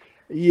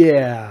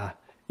 Yeah.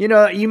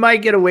 You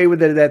might get away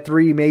with it at that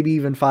 3, maybe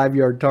even 5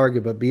 yard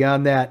target, but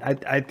beyond that,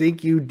 I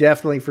think you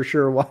definitely for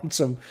sure want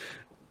some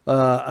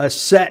a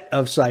set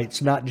of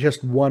sights, not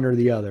just one or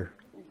the other.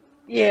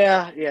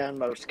 Yeah, yeah. In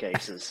most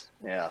cases,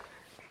 yeah.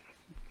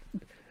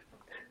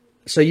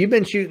 So you've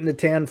been shooting the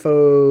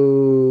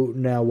Tanfo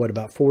now, what,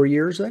 about 4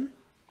 years then?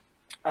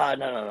 No,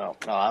 no, no,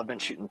 no. I've been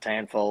shooting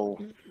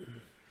Tanfold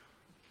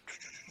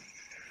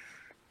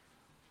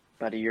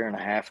about a year and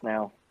a half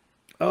now.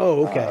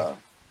 Oh, okay. Uh,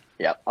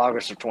 yeah,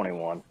 August of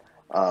 21.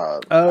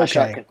 I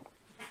shot Okay.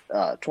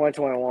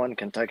 2021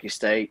 Kentucky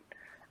State.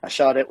 I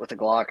shot it with the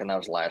Glock, and that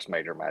was the last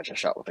major match I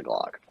shot with the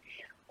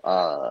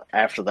Glock.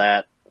 After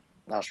that,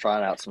 I was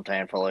trying out some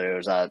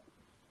Tanfolios. I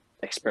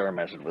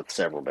experimented with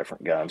several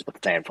different guns, but the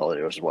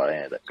Tanfolio is what I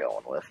ended up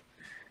going with.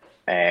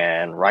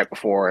 And right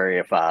before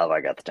Area 5,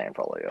 I got the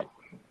Tanfolio.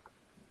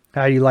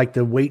 How do you like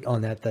the weight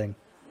on that thing?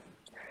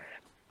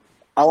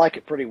 I like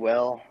it pretty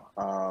well.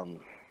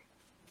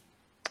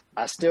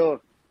 I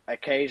still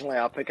occasionally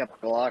I'll pick up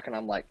a Glock and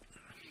I'm like,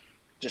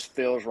 just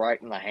feels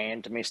right in the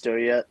hand to me still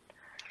yet,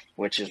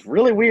 which is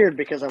really weird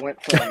because I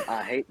went from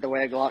I hate the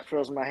way a Glock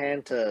feels in my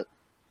hand to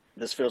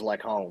this feels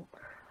like home.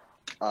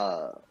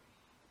 Uh,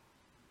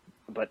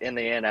 but in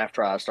the end,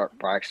 after I start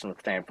practicing with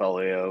the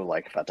Tanfolio,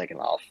 like if I take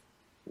a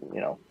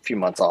few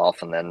months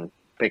off and then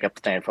pick up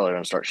the Tanfolio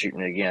and start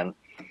shooting it again,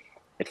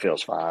 it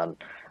feels fine.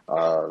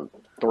 Uh,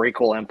 the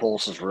recoil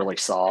impulse is really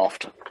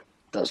soft,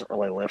 doesn't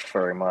really lift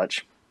very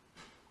much.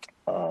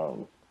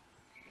 Um,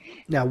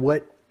 Now,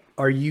 what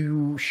are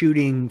you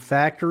shooting,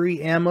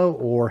 factory ammo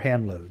or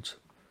hand loads?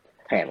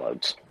 Hand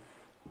loads.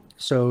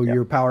 So Yeah.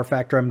 your power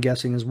factor, I'm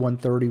guessing, is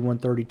 130,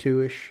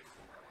 132 ish,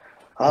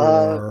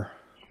 Uh, or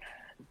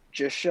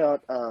just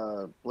shot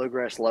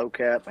bluegrass low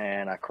cap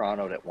and I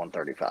chronoed at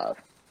 135.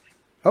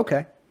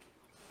 okay,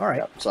 all right,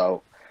 Yeah.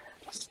 So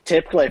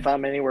typically, if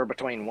I'm anywhere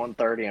between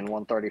 130 and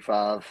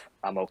 135,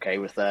 I'm okay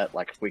with that.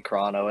 Like if we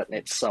chrono it and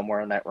it's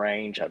somewhere in that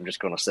range, I'm just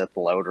going to set the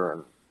loader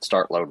and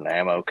start loading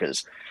ammo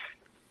because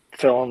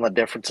feeling the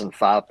difference in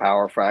 5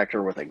 power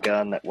factor with a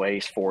gun that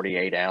weighs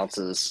 48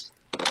 ounces,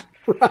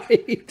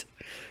 right.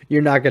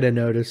 You're not going to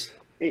notice.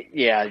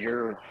 yeah,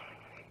 you're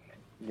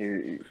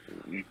you're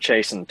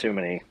chasing too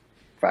many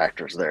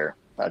factors there.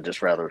 I'd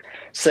just rather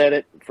set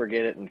it,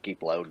 forget it, and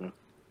keep loading.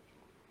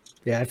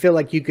 Yeah, I feel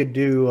like you could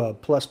do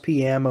plus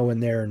P ammo in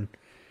there and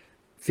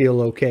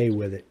feel okay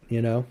with it.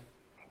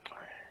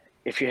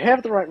 If you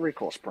have the right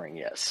recoil spring,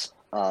 yes.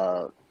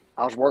 I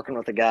was working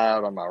with a guy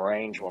out on my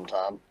range one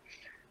time,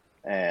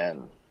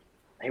 and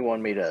he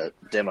wanted me to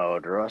demo a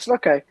drill. I said,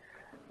 okay.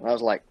 And I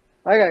was like,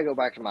 I gotta go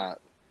back to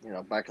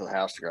back to the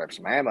house to grab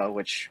some ammo,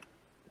 which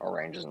our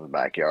range is in the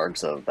backyard,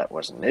 so that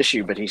wasn't an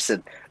issue. But he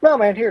said, no,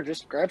 man, here,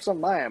 just grab some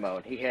of my ammo.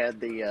 And he had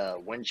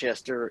the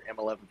Winchester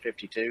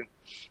M1152.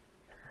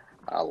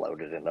 I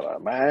loaded into my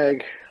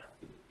mag.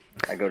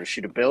 I go to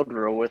shoot a build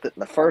drill with it,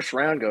 and the first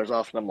round goes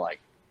off, and I'm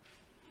like,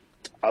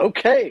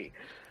 okay,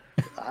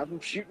 I'm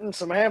shooting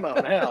some ammo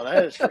now.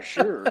 That is for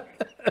sure.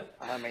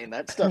 I mean,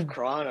 that stuff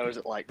chronos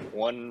at like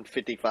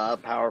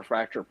 155 power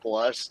factor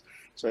plus.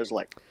 So it's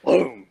like,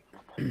 boom.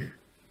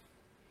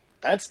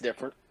 That's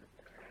different.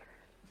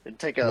 It'd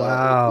take a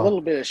Wow.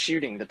 little bit of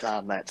shooting to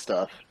time that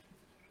stuff.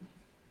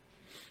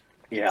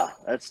 Yeah,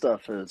 that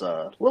stuff is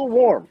a little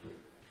warm.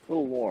 A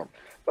little warm.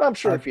 But I'm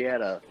sure I if you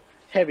had a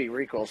heavy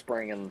recoil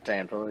spring in the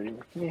Tanto,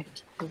 it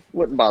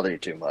wouldn't bother you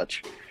too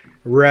much.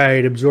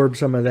 Right, absorb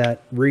some of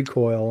that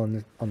recoil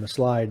on the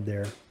slide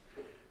there.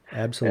 Yeah,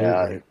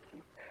 Absolutely.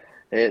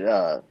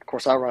 of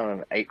course, I run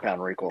an 8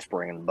 pound recoil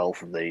spring in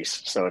both of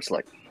these. So it's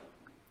like,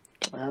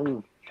 a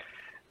little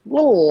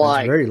That's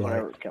light very light.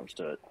 whenever it comes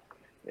to it.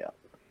 Yeah.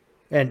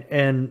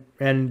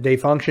 And they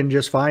function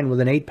just fine with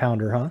an 8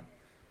 pounder, huh?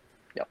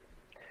 Yep.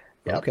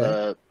 Yeah.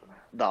 Okay.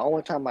 The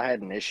only time I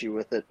had an issue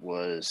with it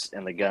was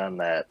in the gun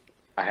that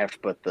I have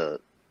to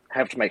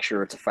make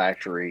sure it's a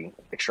factory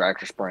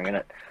extractor spring in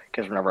it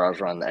because whenever I was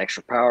running the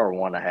extra power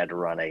one, I had to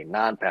run a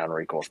 9 pound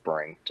recoil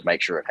spring to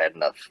make sure it had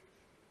enough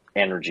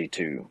energy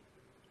to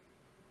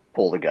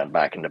pull the gun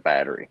back into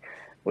battery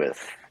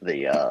with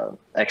the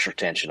extra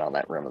tension on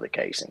that rim of the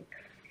casing.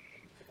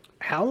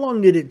 How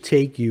long did it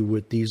take you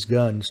with these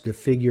guns to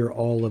figure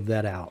all of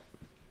that out?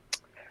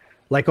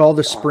 Like all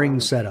the spring Um,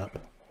 setup.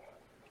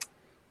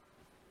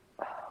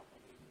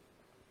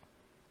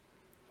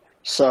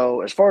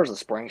 so as far as the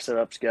spring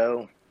setups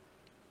go,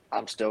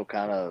 I'm still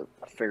kind of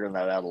figuring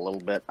that out a little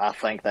bit. I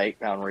think the 8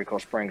 pound recoil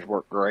springs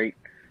work great.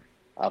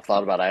 I've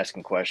thought about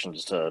asking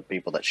questions to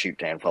people that shoot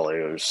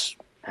Tanfolios,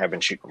 have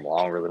been shooting them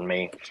longer than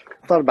me.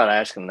 I thought about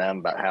asking them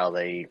about how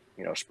they,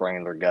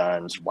 spring their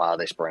guns, why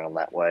they spring them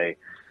that way.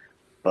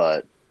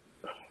 But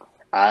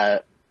I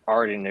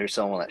already knew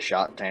someone that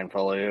shot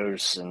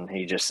Tanfolios, and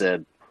he just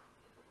said,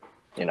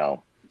 you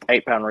know,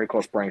 8 pound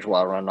recoil springs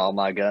while I run all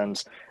my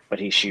guns, but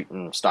he's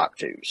shooting stock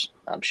twos.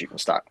 I'm shooting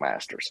stock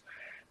masters.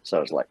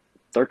 So it's like,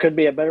 there could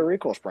be a better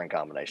recoil spring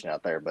combination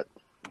out there, but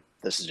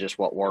this is just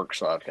what works.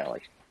 So I've kind of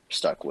like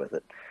stuck with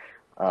it.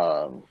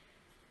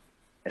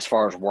 As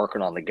far as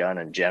working on the gun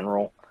in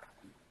general,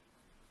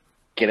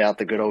 get out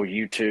the good old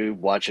YouTube,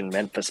 watching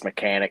Memphis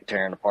Mechanic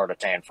tearing apart a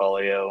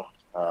Tanfoglio.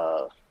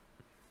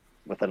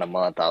 Within a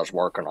month, I was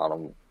working on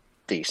them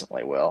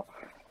decently well.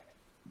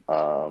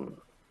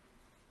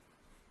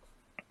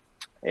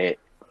 It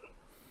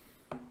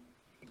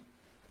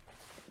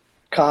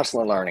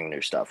constantly learning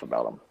new stuff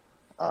about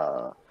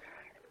them.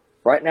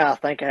 Right now, I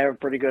think I have a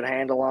pretty good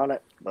handle on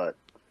it, but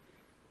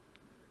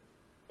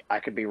I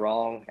could be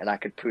wrong, and I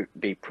could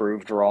be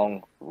proved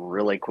wrong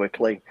really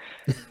quickly.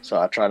 So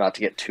I try not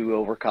to get too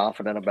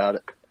overconfident about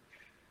it.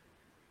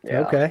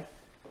 Yeah. Okay.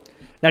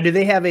 Now, do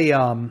they have a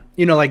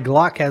like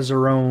Glock has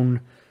their own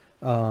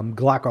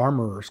Glock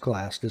Armorers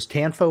class? Does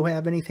Tanfo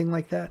have anything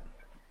like that?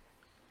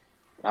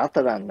 Not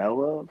that I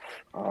know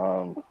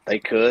of. They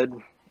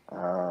could.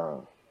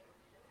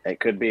 It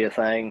could be a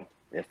thing.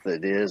 If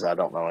it is, I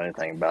don't know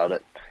anything about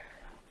it.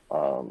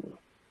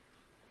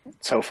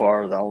 So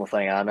far, the only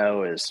thing I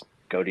know is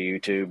go to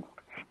YouTube.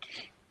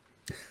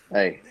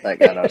 Hey, that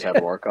guy knows how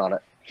to work on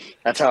it.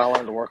 That's how I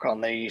learned to work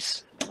on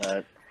these.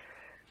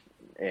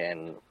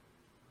 And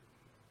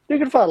you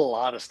can find a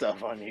lot of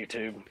stuff on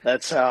YouTube.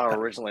 That's how I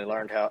originally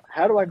learned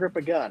how do I grip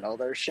a gun? Oh,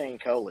 there's Shane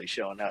Coley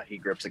showing how he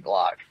grips a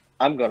Glock.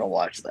 I'm going to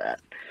watch that.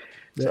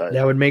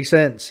 That would make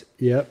sense.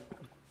 Yep.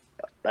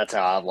 That's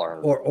how I've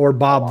learned. Or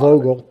Bob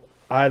Vogel,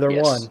 either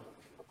one.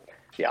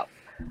 Yeah,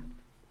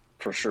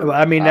 for sure.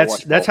 I mean,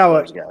 that's how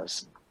those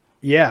guys.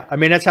 Yeah, I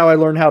mean, that's how I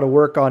learned how to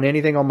work on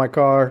anything on my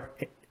car,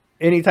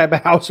 any type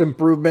of house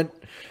improvement.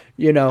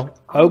 Let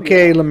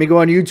me go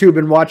on YouTube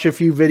and watch a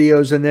few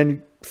videos and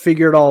then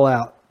figure it all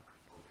out.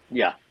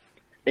 Yeah,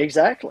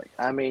 exactly.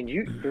 I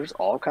mean, there's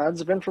all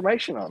kinds of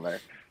information on there.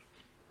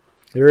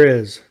 There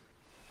is.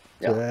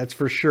 Yeah. So that's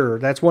for sure.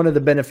 That's one of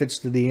the benefits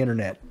to the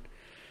internet.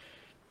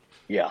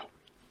 Yeah.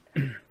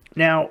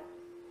 Now,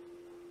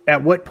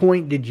 at what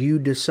point did you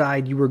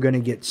decide you were going to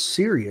get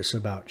serious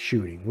about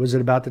shooting? Was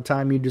it about the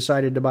time you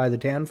decided to buy the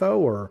Tanfo,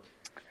 or?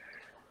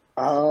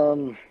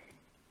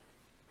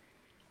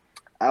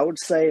 I would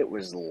say it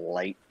was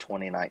late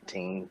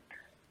 2019,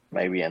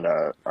 maybe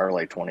into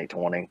early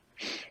 2020.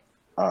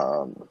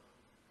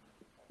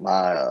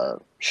 My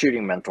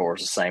shooting mentor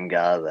is the same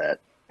guy that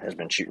has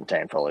been shooting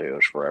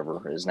Tanfoglios forever.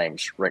 His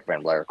name's Rick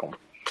Van Blaricum.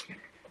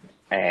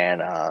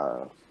 And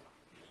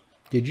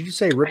did you just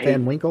say Rip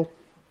Van Winkle?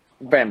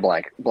 Van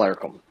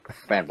Blaricum.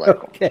 Van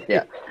Blaricum. Okay.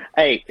 Yeah.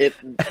 Hey,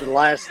 the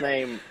last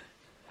name,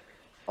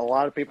 a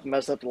lot of people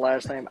mess up the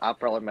last name. I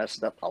probably messed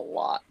it up a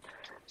lot.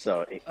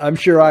 So I'm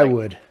sure I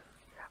would.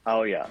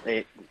 Oh, yeah.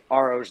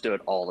 ROs do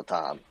it all the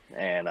time.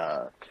 And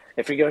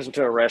if he goes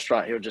into a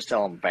restaurant, he'll just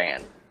tell them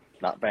Van,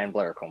 not Van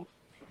Blaricum,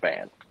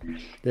 Van.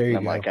 There you go.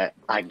 I'm like,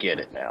 I get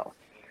it now.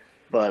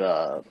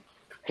 But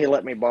he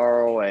let me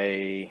borrow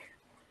a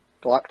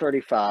Glock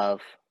 35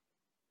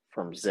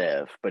 from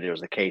Zev, but it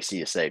was the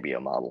KC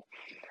Asabio model.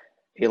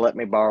 He let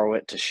me borrow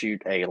it to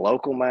shoot a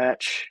local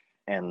match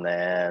and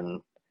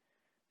then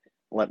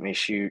let me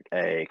shoot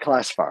a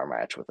classifier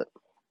match with it.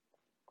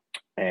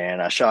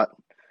 And I shot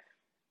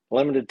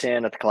limited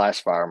 10 at the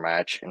classifier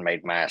match and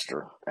made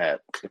master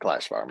at the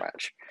classifier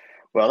match.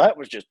 Well, that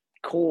was just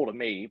cool to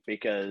me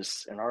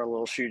because in our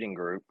little shooting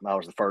group, I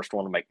was the first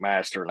one to make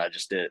master and I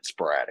just did it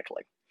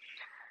sporadically.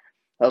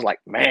 I was like,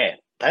 man,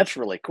 that's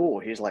really cool.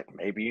 He's like,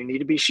 maybe you need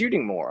to be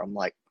shooting more. I'm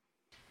like,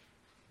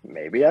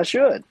 maybe I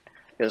should.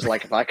 Because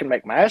like, if I can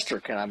make master,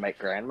 can I make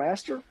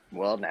grandmaster?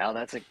 Well, now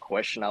that's a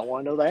question I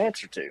want to know the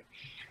answer to.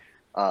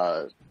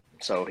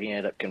 So he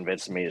ended up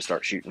convincing me to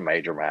start shooting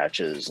major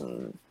matches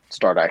and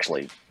start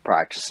actually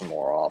practicing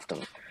more often.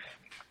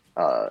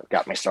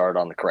 Got me started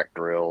on the correct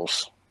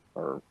drills,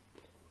 or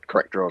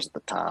correct drills at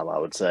the time, I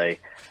would say.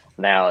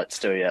 Now it's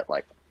still yet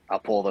like I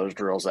pull those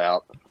drills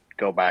out,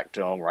 go back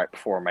to them right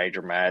before a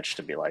major match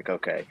to be like,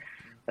 okay,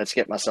 let's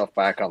get myself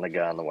back on the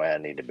gun the way I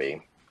need to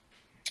be.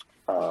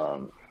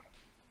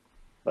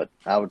 But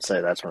I would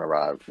say that's whenever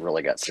I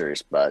really got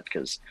serious about it,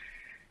 because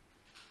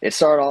it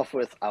started off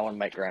with I want to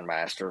make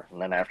grandmaster,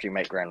 and then after you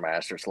make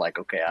grandmaster, it's like,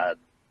 okay, I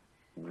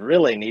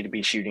really need to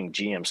be shooting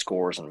GM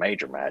scores in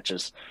major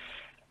matches,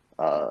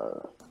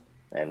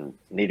 and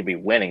need to be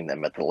winning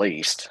them at the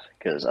least,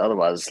 because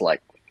otherwise it's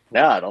like,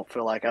 now I don't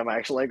feel like I'm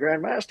actually a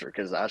grandmaster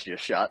because I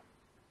just shot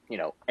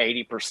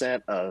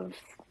 80% of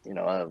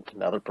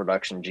another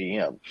production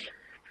GM.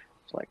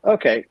 It's like,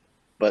 okay,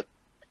 but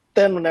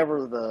then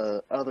whenever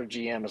the other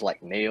GM is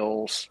like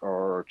Niels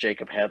or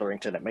Jacob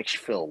Hetherington, it makes you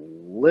feel a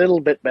little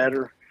bit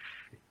better.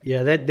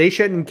 Yeah, that they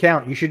shouldn't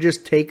count. You should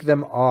just take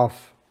them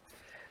off.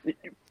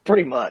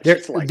 Pretty much.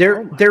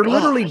 There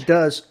literally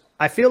does.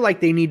 I feel like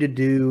they need to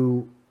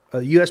do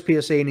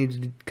USPSA needs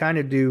to kind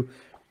of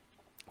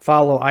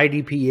follow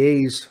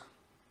IDPA's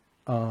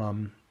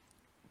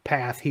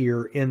path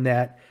here, in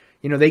that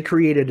they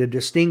created a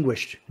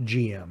distinguished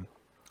GM.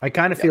 I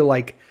kind of feel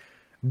like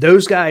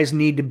those guys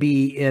need to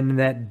be in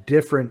that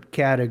different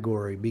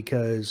category,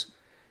 because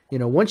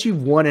once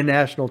you've won a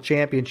national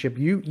championship,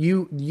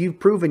 you've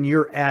proven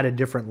you're at a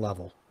different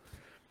level.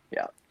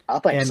 Yeah, I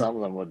think some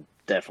of them would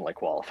definitely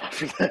qualify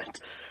for that.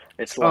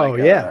 It's Oh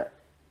like yeah.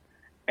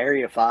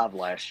 Area 5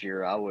 last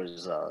year, I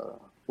was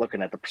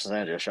looking at the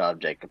percentage shot of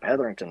Jacob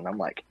Hetherington, and I'm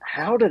like,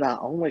 how did I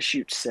only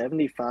shoot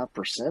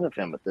 75% of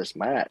him at this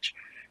match?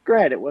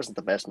 Granted, it wasn't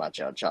the best match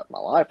I'd shot in my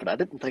life, but I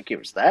didn't think it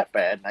was that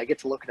bad. And I get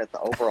to looking at the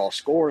overall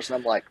scores, and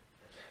I'm like,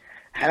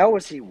 how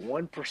is he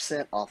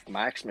 1% off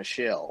Max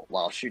Michelle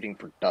while shooting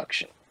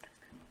production?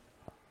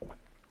 I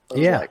was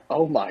Yeah. like,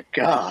 oh my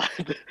God.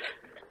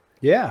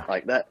 Yeah.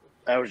 Like that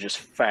was just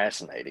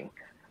fascinating.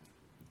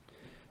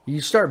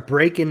 You start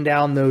breaking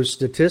down those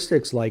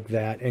statistics like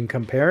that and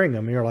comparing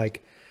them, and you're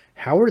like,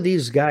 how are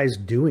these guys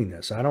doing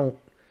this?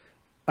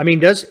 I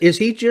mean, is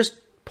he just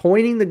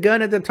pointing the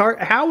gun at the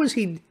target? How is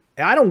he?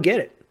 I don't get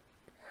it.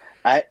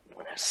 I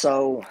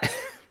so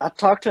I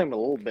talked to him a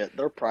little bit.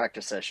 Their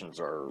practice sessions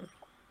are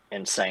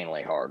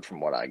insanely hard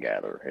from what I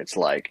gather. It's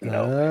like,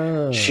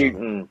 Oh,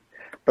 shooting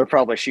they're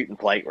probably shooting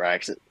plate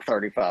racks at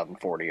 35 and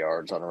 40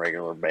 yards on a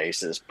regular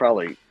basis.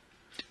 Probably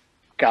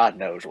God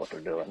knows what they're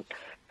doing.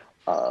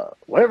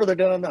 Whatever they're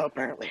doing, though,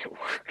 apparently it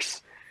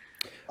works.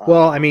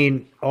 well, I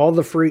mean, all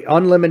the free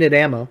unlimited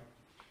ammo,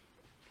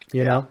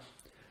 you Yeah. know,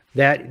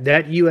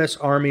 that U.S.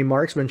 Army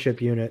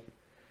marksmanship unit,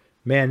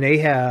 man, they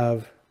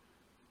have.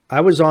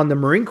 I was on the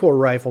Marine Corps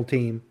rifle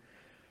team,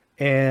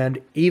 and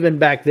even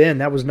back then,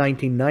 that was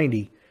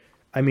 1990.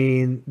 I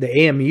mean,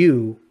 the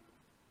AMU,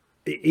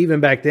 even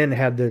back then,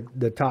 had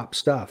the top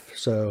stuff.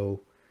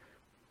 So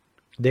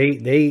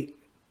they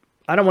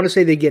I don't want to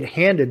say they get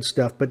handed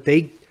stuff, but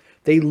they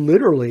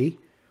literally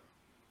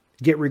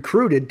get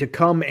recruited to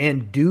come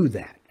and do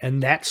that,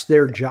 and that's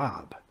their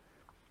job.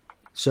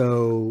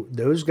 So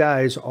those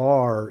guys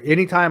are.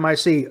 Anytime I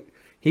see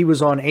he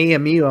was on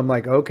AMU, I'm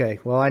like, okay,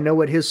 well, I know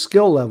what his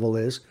skill level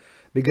is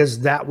because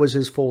that was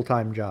his full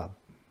time job.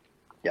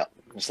 Yep.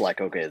 It's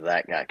like, okay,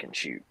 that guy can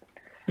shoot.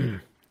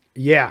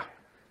 Yeah,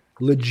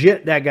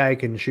 legit, that guy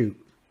can shoot.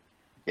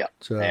 Yep.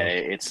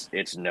 And So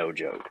it's no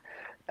joke.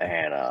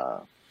 And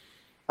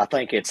I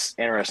think it's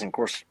interesting. Of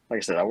course, like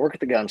I said, I work at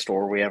the gun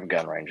store. We have a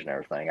gun range and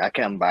everything. I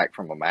come back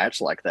from a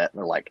match like that, and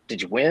they're like,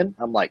 "Did you win?"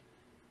 I'm like,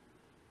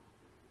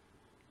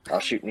 "I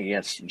was shooting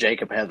against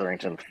Jacob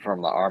Hetherington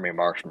from the Army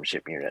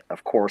Marksmanship Unit.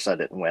 Of course, I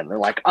didn't win." They're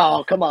like,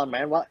 "Oh, come on,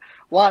 man.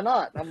 Why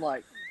not?" And I'm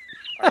like,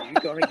 "Are you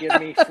going to give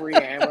me free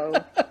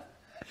ammo?" I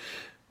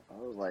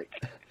was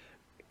like,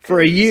 for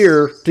a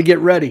year to get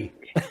ready.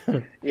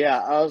 "Yeah."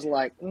 I was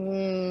like,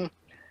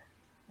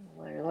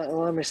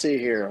 let me see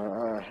here.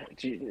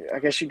 I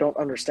guess you don't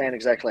understand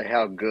exactly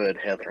how good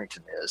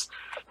Hetherington is.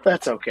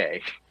 That's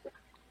okay.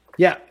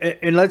 Yeah,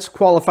 and let's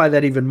qualify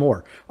that even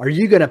more. Are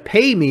you going to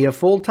pay me a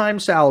full time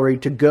salary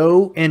to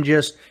go and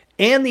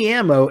the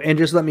ammo and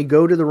just let me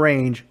go to the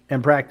range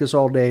and practice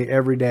all day,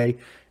 every day,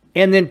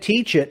 and then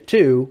teach it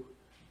too,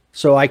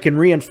 so I can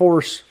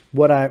reinforce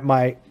what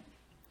my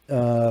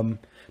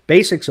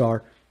basics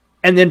are,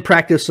 and then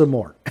practice some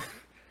more?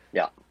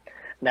 Yeah.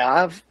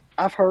 Now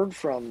I've heard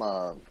from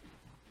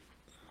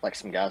like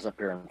some guys up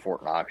here in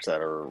Fort Knox that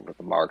are with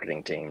the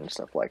marketing team and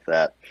stuff like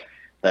that.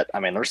 That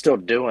I mean, they're still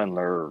doing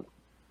their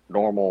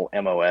normal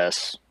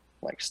MOS,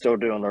 like still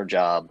doing their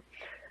job,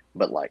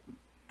 but like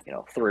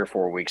 3 or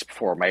 4 weeks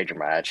before a major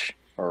match,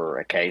 or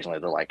occasionally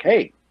they're like,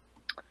 "Hey,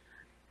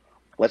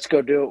 let's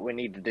go do what we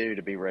need to do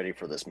to be ready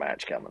for this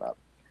match coming up."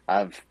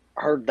 I've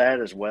heard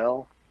that as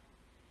well.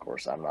 Of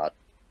course, I'm not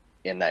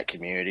in that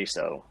community,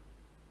 so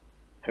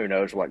who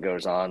knows what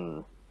goes on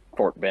in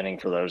Fort Benning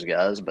for those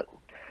guys. But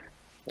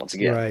once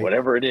again, Right.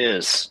 whatever it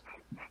is,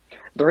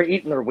 they're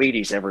eating their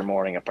Wheaties every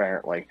morning,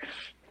 apparently.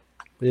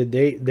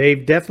 They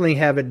definitely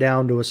have it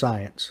down to a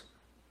science.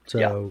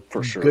 Yeah, So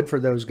for sure. good for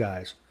those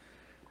guys.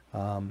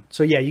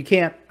 So yeah, you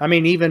can't. I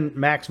mean, even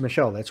Max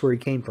Michel, that's where he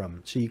came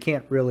from. So you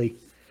can't really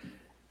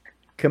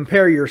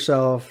compare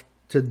yourself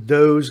to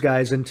those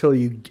guys until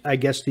I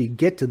guess, you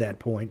get to that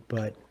point.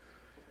 But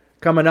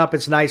coming up,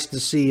 it's nice to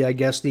see, I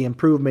guess, the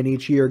improvement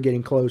each year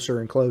getting closer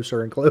and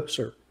closer and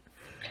closer.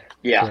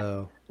 Yeah,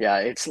 So yeah.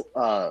 It's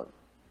the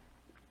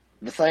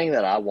thing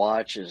that I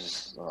watch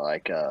is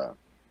like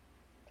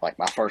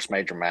my first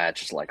major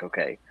match is like,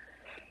 okay,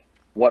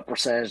 what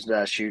percentage did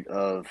I shoot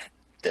of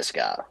this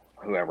guy,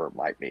 whoever it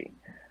might be?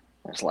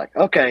 It's like,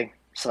 okay,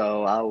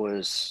 so I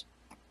was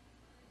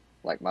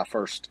like my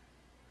first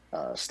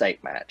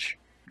state match.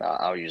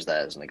 I'll use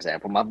that as an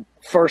example. My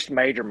first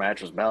major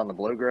match was Battle in the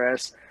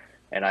Bluegrass,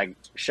 and I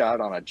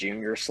shot on a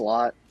junior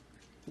slot.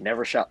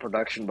 Never shot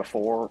production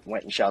before,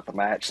 went and shot the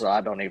match, so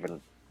I don't even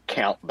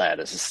count that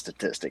as a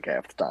statistic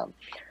half the time.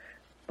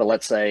 But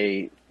let's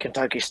say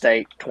Kentucky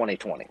State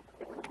 2020.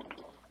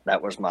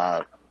 That was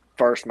my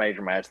first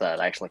major match that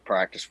I'd actually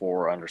practiced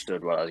for,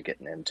 understood what I was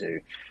getting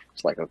into.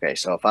 It's like, okay,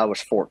 so if I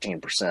was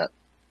 14%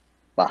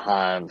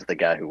 behind the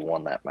guy who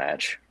won that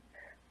match,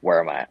 where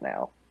am I at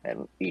now?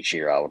 And each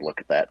year I would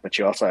look at that. But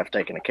you also have to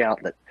take into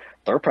account that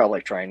they're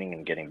probably training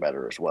and getting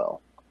better as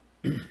well.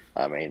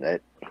 I mean,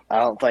 I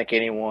don't think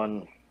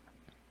anyone,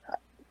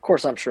 of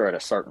course, I'm sure at a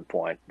certain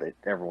point that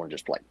everyone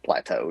just like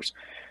plateaus,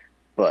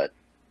 but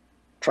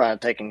try to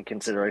take into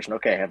consideration,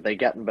 okay, have they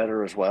gotten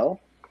better as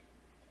well?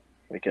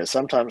 because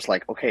sometimes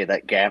like, okay,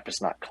 that gap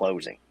is not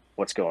closing.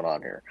 What's going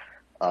on here?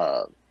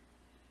 Uh,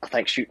 I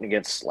think shooting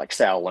against like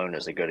Sal Luna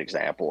is a good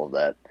example of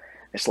that.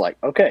 It's like,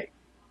 okay,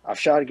 I've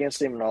shot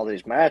against him in all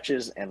these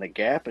matches, and the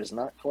gap is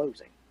not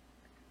closing.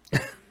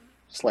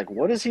 It's like,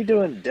 what is he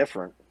doing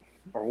different,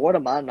 or what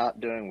am I not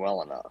doing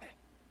well enough?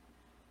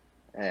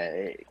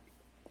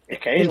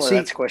 Occasionally,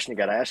 that's a question you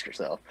got to ask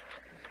yourself.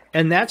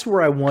 And that's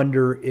where I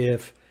wonder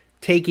if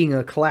taking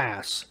a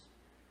class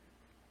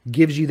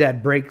gives you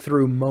that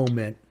breakthrough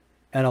moment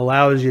and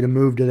allows you to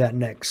move to that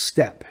next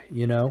step,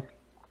 you know?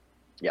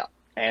 Yeah.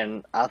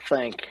 And I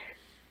think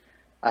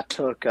I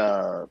took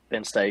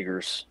Ben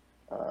Stager's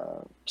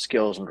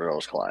skills and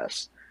drills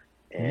class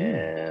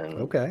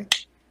in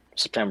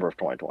September of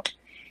 2020.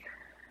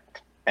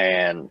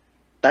 And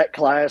that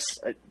class,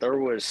 there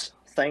was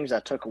things I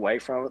took away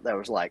from it that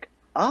was like,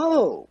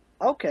 oh,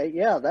 okay,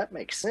 yeah, that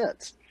makes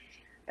sense.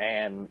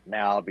 And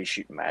now I'll be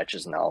shooting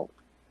matches and I'll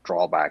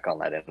draw back on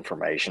that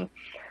information.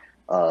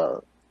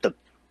 The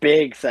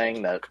big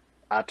thing that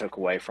I took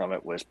away from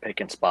it was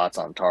picking spots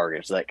on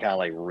targets. That kind of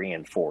like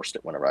reinforced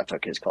it whenever I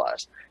took his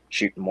class.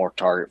 Shooting more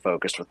target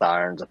focused with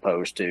irons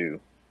opposed to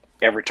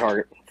every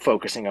target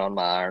focusing on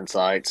my iron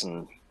sights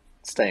and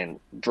staying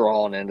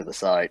drawn into the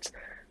sights.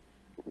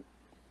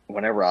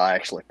 Whenever I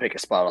actually pick a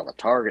spot on the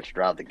target to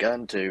drive the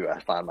gun to,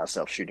 I find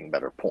myself shooting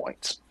better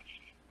points.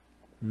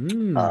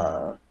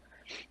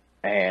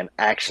 And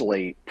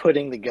actually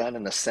putting the gun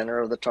in the center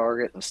of the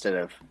target instead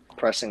of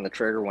pressing the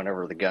trigger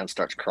whenever the gun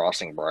starts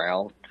crossing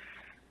brown.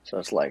 So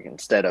it's like,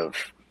 instead of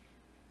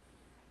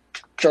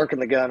jerking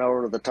the gun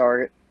over to the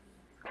target,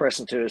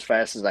 pressing 2 as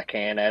fast as I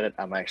can at it,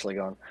 I'm actually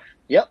going,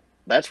 yep,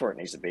 that's where it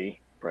needs to be,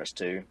 press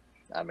 2.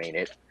 I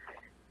mean,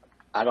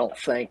 I don't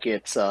think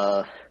it's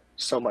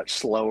so much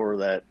slower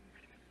that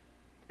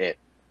it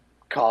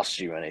costs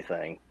you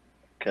anything,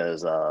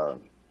 because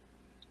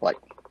like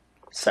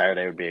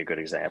Saturday would be a good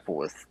example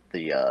with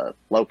the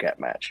low cap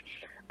match.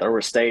 There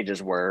were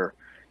stages where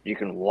you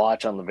can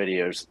watch on the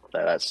videos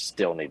that I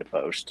still need to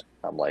post.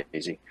 I'm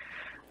lazy.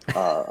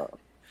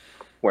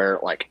 Where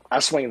like I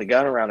swing the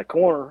gun around the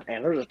corner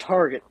and there's a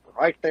target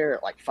right there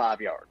at like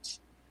 5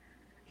 yards.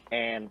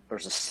 And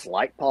there's a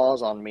slight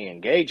pause on me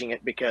engaging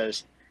it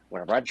because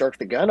whenever I jerk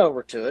the gun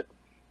over to it,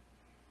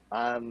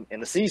 I'm in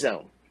the C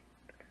zone.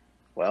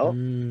 Well,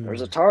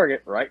 there's a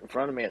target right in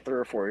front of me at 3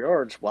 or 4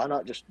 yards. Why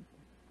not just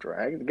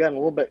drag the gun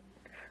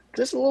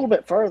just a little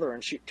bit further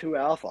and shoot 2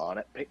 alpha on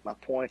it, pick my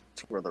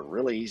points where they're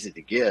really easy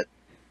to get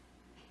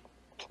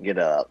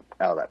out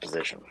of that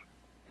position.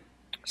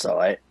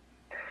 So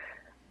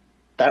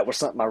that was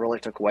something I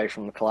really took away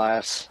from the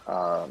class.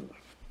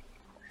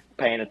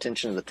 Paying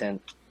attention to the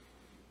 10.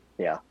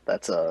 Yeah,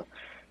 that's a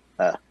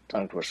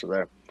tongue twister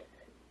there.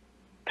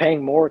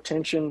 Paying more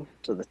attention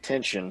to the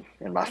tension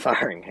in my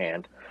firing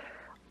hand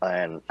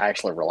and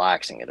actually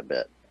relaxing it a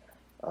bit.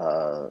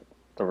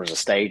 There was a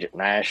stage at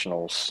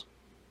Nationals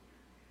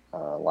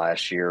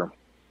last year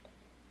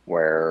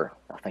where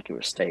I think it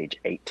was stage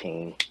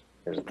 18.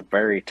 It was at the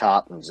very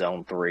top in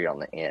zone 3 on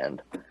the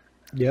end.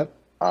 Yep.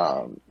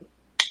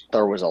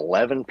 There was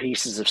 11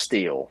 pieces of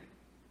steel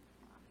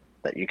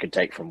that you could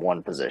take from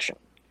one position.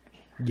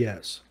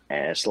 Yes.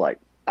 And it's like,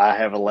 I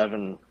have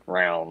 11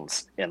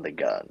 rounds in the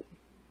gun.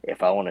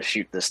 If I want to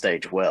shoot this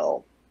stage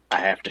well, I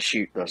have to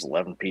shoot those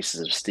 11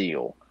 pieces of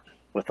steel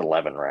with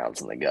 11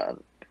 rounds in the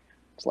gun.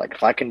 It's like,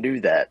 if I can do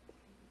that,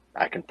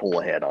 I can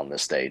pull ahead on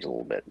this stage a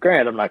little bit.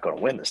 Granted, I'm not going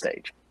to win the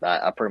stage.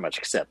 I pretty much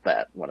accept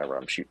that whenever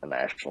I'm shooting the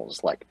Nationals.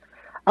 It's like,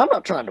 I'm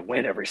not trying to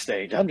win every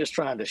stage. I'm just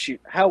trying to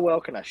shoot. How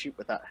well can I shoot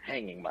without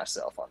hanging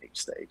myself on each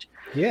stage?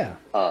 Yeah.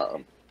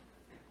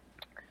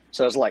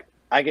 So it's like,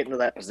 I get into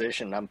that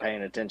position, I'm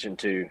paying attention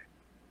to,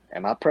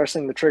 am I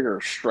pressing the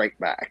trigger straight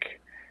back?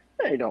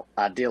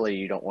 Ideally,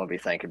 you don't want to be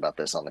thinking about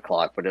this on the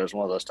clock, but it was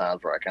one of those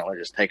times where I kind of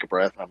just take a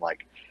breath and I'm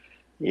like,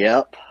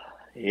 yep.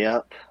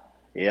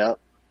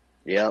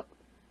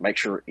 Make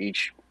sure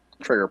each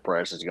trigger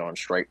press is going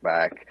straight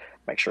back.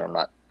 Make sure I'm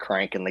not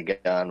cranking the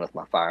gun with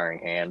my firing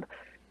hand.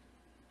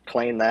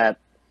 Clean that,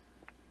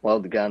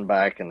 load the gun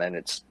back, and then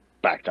it's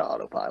back to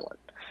autopilot.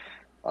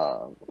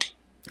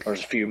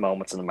 There's a few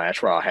moments in the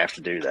match where I'll have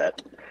to do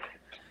that,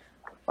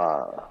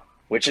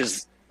 which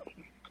is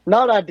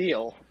not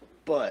ideal,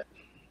 but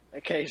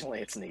occasionally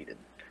it's needed.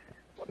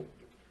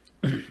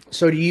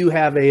 So do you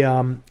have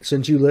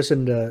since you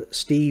listen to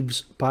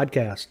Steve's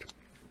podcast,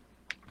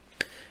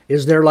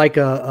 is there like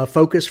a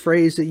focus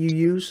phrase that you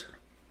use?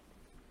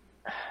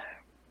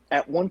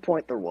 At one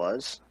point there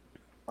was.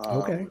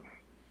 Okay.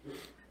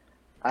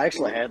 I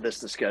actually had this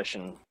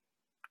discussion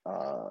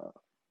the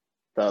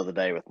other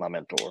day with my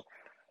mentor.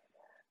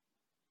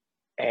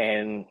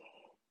 And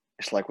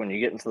it's like, when you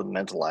get into the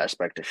mental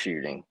aspect of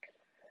shooting,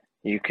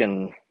 you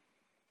can,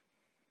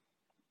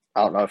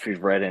 I don't know if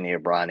you've read any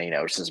of Brian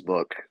Enos's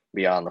book,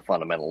 Beyond the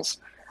Fundamentals.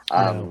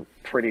 I'm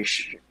pretty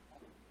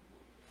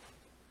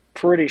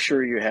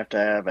sure you have to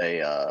have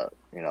a,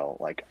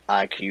 like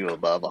IQ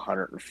above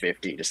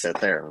 150 to sit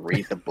there and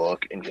read the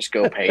book and just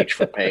go page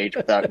for page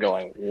without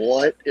going,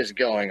 what is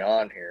going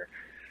on here?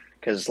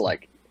 Because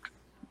like,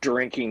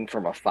 drinking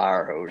from a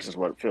fire hose is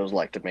what it feels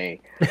like to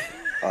me.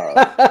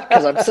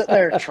 Because I'm sitting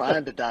there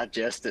trying to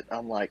digest it.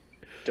 I'm like,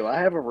 do I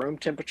have a room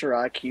temperature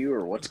IQ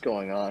or what's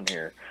going on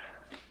here?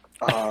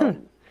 But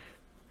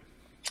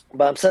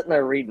I'm sitting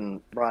there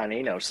reading Brian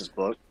Enos's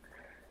book,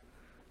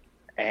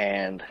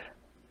 and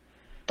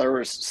there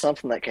was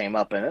something that came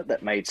up in it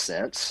that made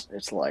sense.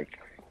 It's like,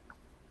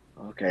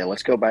 okay,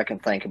 let's go back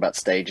and think about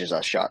stages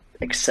I shot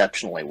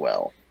exceptionally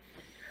well.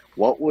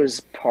 What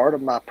was part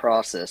of my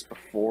process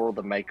before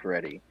the make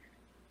ready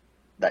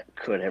that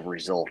could have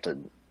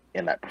resulted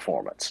in that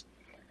performance?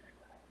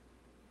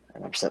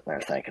 And I'm sitting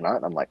there thinking on it,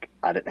 and I'm like,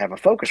 I didn't have a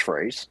focus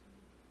phrase.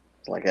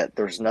 Like that,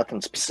 there's nothing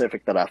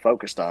specific that I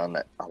focused on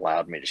that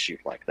allowed me to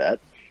shoot like that.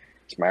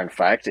 As a matter of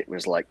fact, it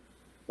was like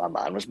my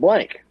mind was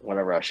blank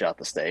whenever I shot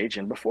the stage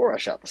and before I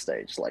shot the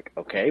stage. Like,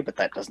 okay, but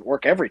that doesn't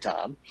work every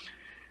time.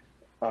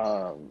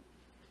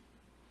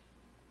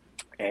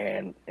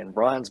 And in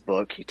Brian's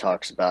book, he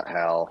talks about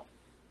how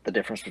the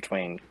difference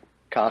between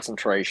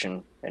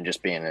concentration and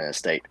just being in a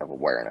state of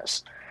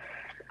awareness.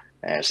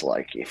 And it's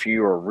like, if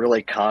you are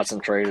really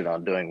concentrated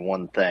on doing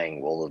one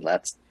thing, well, then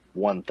that's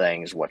one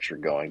thing is what you're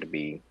going to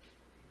be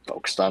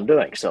focused on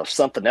doing. So if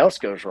something else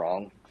goes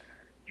wrong,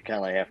 you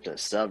kind of have to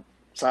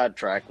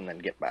sidetrack and then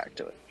get back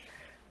to it.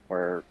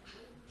 Where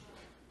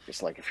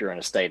it's like if you're in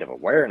a state of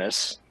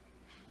awareness,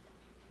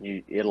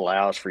 it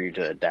allows for you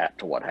to adapt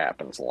to what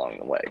happens along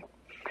the way.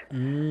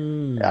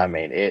 I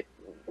mean,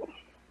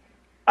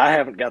 I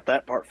haven't got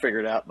that part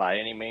figured out by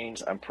any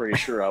means. I'm pretty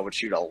sure I would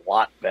shoot a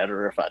lot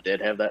better if I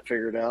did have that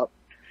figured out.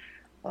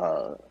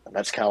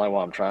 That's kind of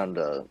what I'm trying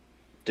to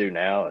do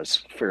now is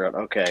figure out,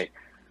 okay,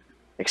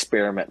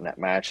 experiment in that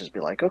matches, be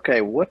like, okay,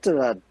 what did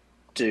I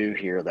do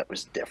here that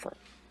was different?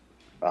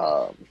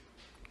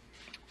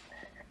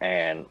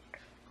 And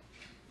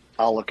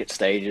I'll look at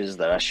stages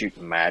that I shoot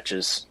in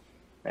matches,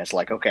 and it's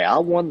like, okay, I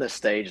won this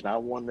stage, and I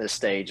won this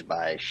stage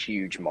by a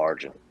huge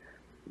margin.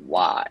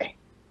 Why?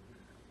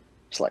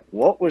 It's like,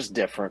 what was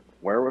different?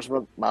 Where was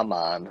my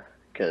mind?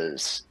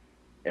 Because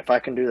if I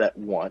can do that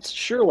once,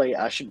 surely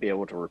I should be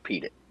able to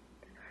repeat it.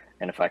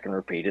 And if I can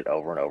repeat it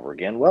over and over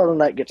again, well, then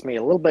that gets me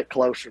a little bit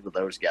closer to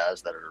those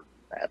guys that are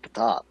at the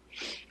top.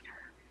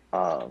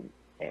 And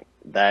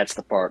that's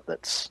the part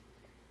that's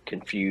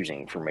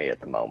confusing for me at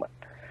the moment.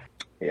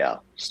 Yeah,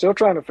 still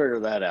trying to figure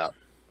that out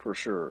for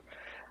sure.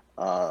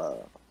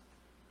 I'll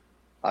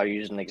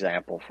use an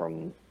example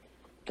from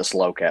the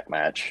slow cap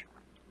match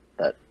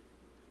that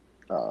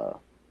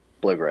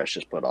Bluegrass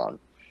just put on.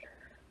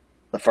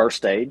 The first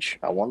stage,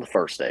 I won the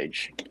first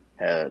stage,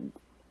 had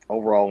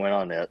overall win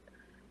on it,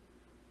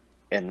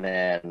 and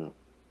then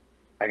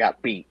I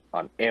got beat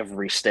on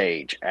every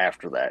stage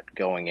after that.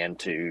 Going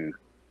into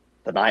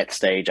the ninth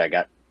stage, I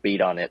got beat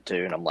on it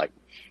too, and I'm like,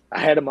 I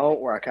had a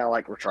moment where I kind of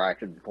like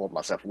retracted and pulled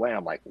myself away. And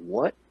I'm like,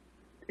 what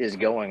is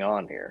going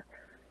on here?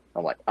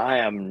 I'm like, I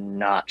am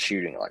not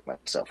shooting like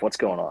myself. What's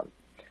going on?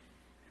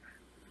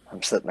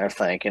 I'm sitting there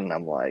thinking,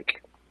 I'm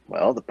like,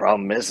 well, the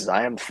problem is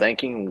I am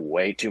thinking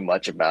way too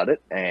much about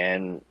it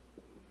and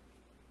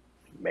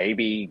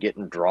maybe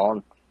getting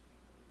drawn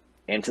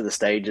into the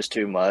stages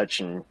too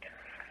much, and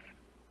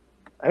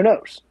who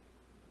knows?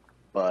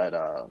 But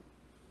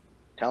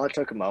kind of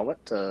took a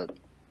moment to,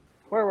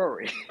 where were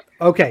we?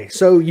 Okay,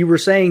 so you were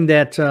saying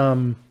that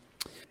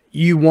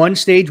you won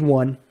stage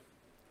 1.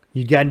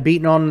 You got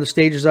beaten on the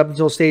stages up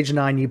until stage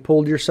 9. You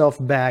pulled yourself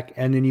back,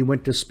 and then you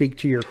went to speak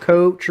to your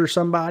coach or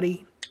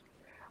somebody?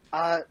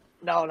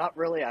 No, not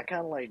really. I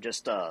kind of like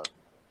just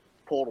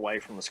pulled away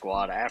from the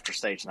squad after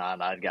stage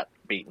 9. I got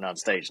beaten on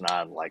stage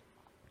 9 like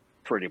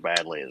pretty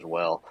badly as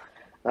well.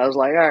 And I was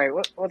like, all right,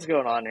 what's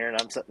going on here? And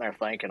I'm sitting there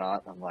thinking on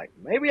it. I'm like,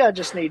 maybe I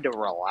just need to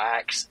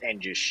relax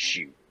and just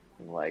shoot,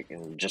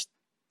 and just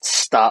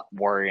stop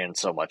worrying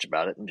so much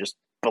about it and just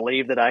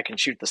believe that I can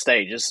shoot the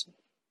stages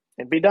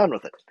and be done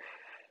with it.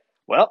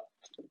 Well,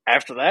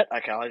 after that, I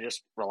kind of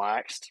just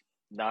relaxed,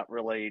 not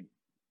really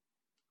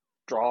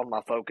drawing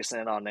my focus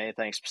in on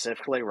anything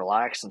specifically,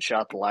 relaxed and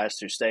shot the last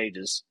 2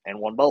 stages and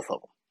won both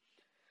of them.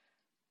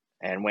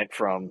 And went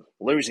from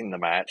losing the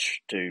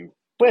match to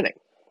winning.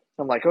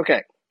 I'm like,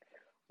 okay,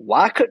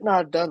 why couldn't I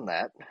have done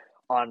that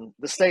on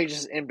the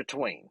stages in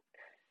between?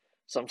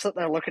 So I'm sitting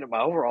there looking at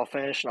my overall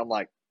finish, and I'm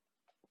like,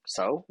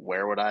 so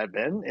where would I have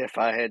been if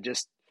I had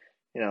just,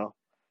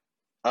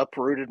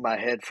 uprooted my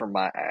head from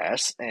my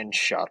ass and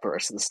shot the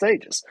rest of the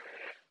stages?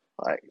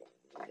 Like,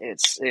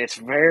 it's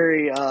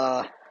very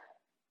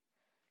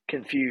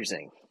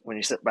confusing when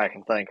you sit back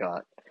and think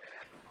on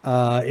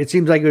it. It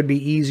seems like it would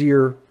be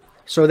easier.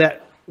 So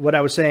that what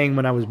I was saying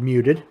when I was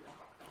muted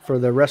for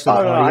the rest of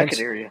the audience. I could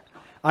hear you.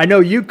 I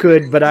know you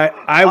could, but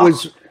I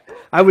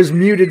was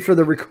muted for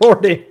the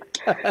recording.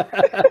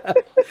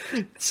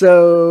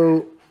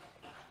 So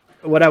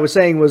what I was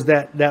saying was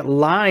that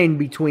line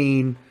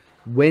between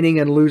winning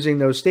and losing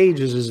those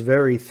stages is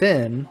very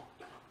thin.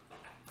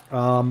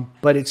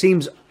 But it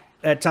seems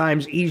at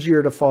times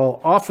easier to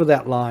fall off of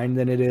that line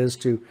than it is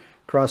to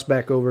cross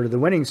back over to the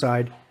winning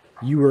side.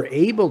 You were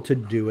able to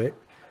do it.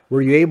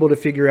 Were you able to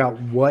figure out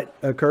what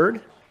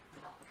occurred?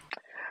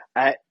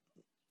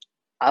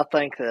 I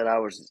think that I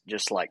was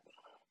just like,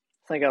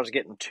 I think I was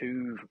getting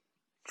too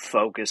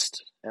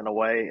focused in a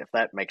way, if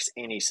that makes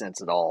any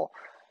sense at all.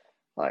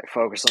 Like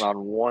focusing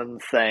on one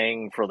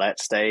thing for that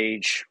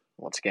stage,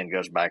 once again,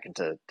 goes back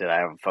into, did I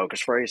have a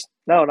focus phrase?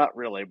 No, not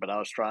really, but I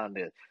was trying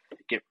to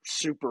get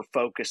super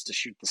focused to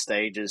shoot the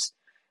stages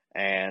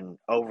and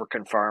over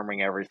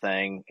confirming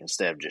everything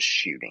instead of just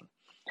shooting.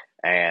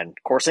 And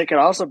of course, it could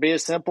also be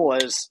as simple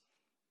as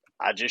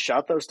I just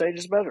shot those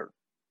stages better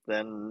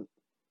than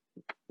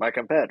my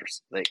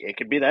competitors. It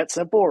could be that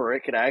simple, or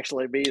it could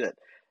actually be that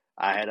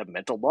I had a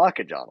mental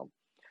blockage on them.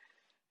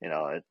 You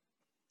know,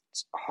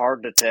 it's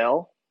hard to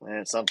tell, and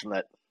it's something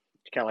that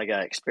you kind of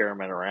got to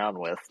experiment around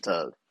with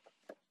to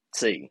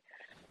see.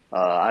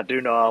 I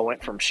do know I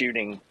went from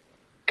shooting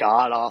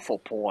god awful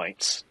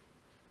points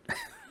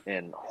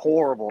in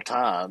horrible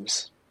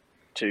times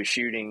to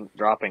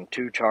dropping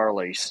 2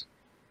 Charlies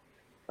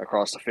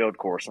across the field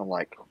course. And I'm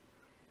like,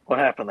 what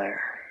happened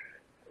there?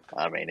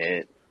 I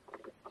mean,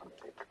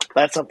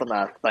 that's something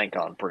I think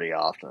on pretty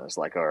often. It's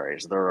like, all right,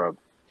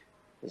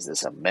 is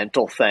this a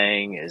mental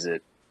thing?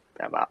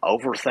 Am I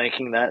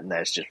overthinking that? And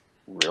that's just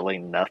really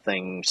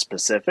nothing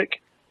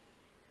specific.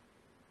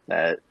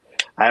 That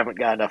I haven't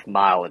got enough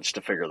mileage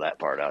to figure that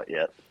part out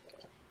yet.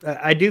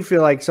 I do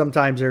feel like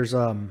sometimes there's,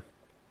 and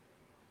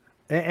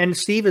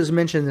Steve has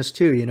mentioned this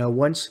too, you know,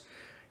 once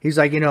he's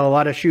like, you know, a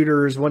lot of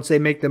shooters, once they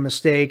make the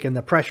mistake and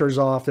the pressure's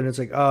off, and it's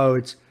like,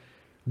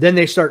 then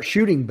they start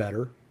shooting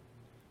better.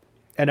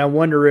 And I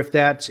wonder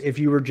if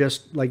you were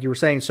just, like you were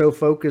saying, so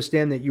focused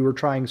in that you were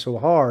trying so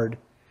hard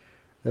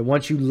that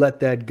once you let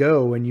that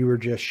go and you were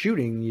just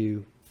shooting,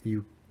 you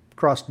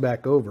crossed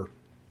back over.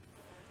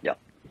 Yep.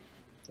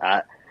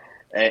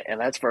 And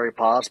that's very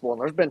possible.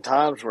 And there's been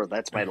times where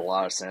that's made a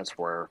lot of sense,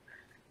 where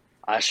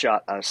I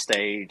shot a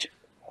stage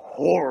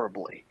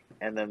horribly,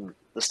 and then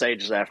the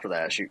stages after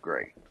that I shoot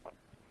great.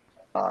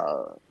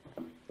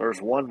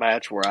 There's one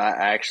match where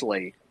I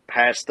actually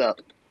passed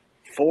up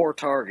 4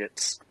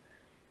 targets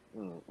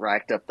and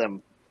racked up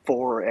them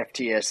 4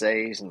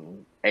 FTSAs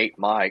and 8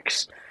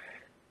 mics,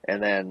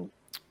 and then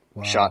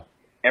shot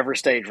every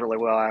stage really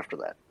well after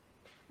that.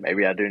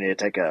 Maybe I do need to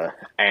take a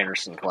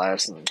Anderson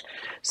class and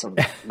some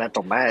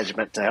mental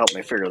management to help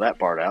me figure that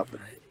part out.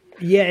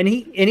 Yeah, and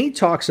he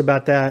talks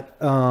about that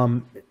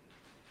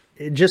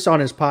just on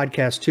his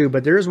podcast too.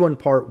 But there is one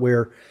part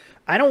where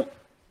I don't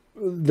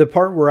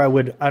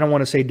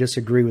want to say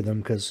disagree with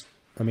him, because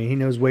I mean he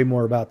knows way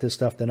more about this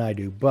stuff than I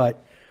do.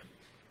 But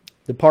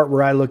the part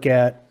where I look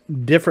at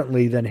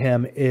differently than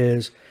him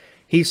is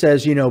he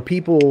says, you know,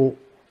 people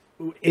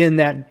in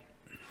that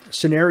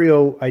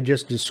scenario I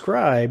just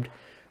described,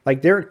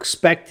 like they're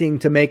expecting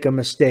to make a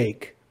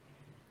mistake.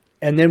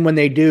 And then when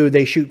they do,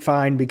 they shoot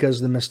fine because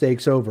the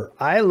mistake's over.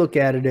 I look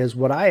at it as,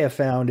 what I have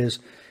found is,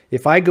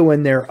 if I go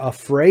in there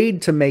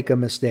afraid to make a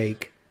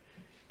mistake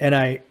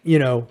and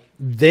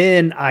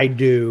then I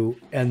do,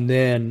 and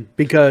then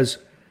because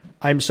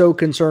I'm so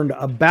concerned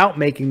about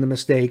making the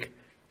mistake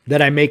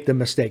that I make the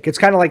mistake. It's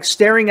kind of like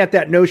staring at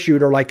that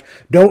no-shoot, or like,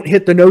 don't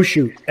hit the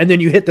no-shoot, and then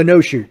you hit the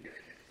no-shoot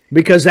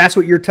because that's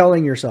what you're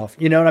telling yourself.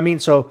 You know what I mean?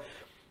 So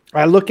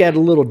I look at it a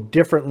little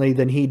differently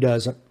than he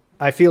does.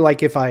 I feel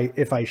like if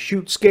I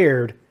shoot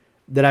scared,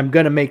 that I'm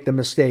going to make the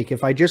mistake.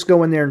 If I just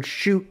go in there and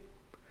shoot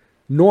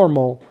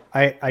normal,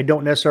 I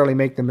don't necessarily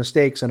make the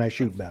mistakes, and I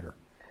shoot better.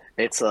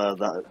 It's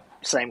the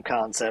same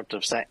concept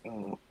of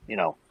saying, you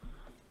know,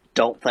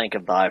 don't think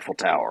of the Eiffel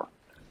Tower.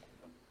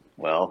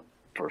 Well,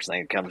 first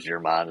thing that comes to your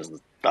mind is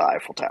the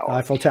Eiffel Tower.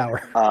 Eiffel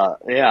Tower.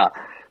 Yeah.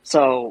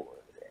 So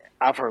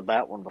I've heard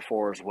that one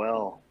before as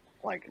well.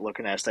 Like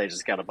looking at a stage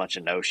that's got a bunch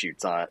of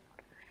no-shoots on it.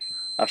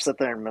 I've sat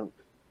there and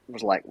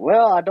was like,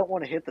 well, I don't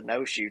want to hit the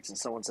no-shoots. And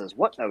someone says,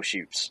 what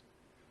no-shoots?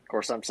 Of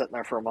course, I'm sitting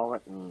there for a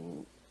moment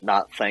and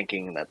not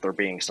thinking that they're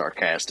being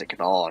sarcastic at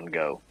all, and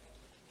go,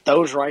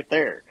 those right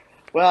there.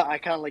 Well, I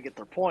kind of get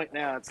their point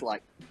now. It's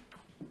like,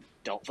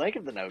 don't think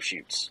of the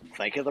no-shoots.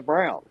 Think of the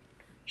brown.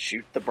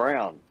 Shoot the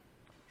brown.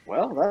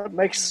 Well, that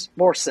makes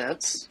more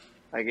sense,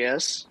 I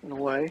guess, in a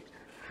way.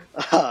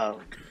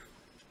 And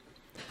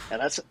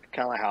that's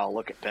kind of how I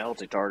look at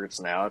penalty targets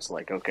now. It's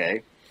like,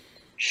 okay,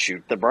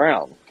 shoot the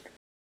brown.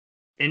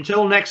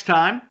 Until next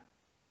time.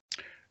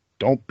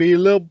 Don't be a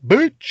little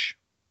bitch.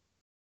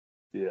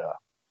 Yeah.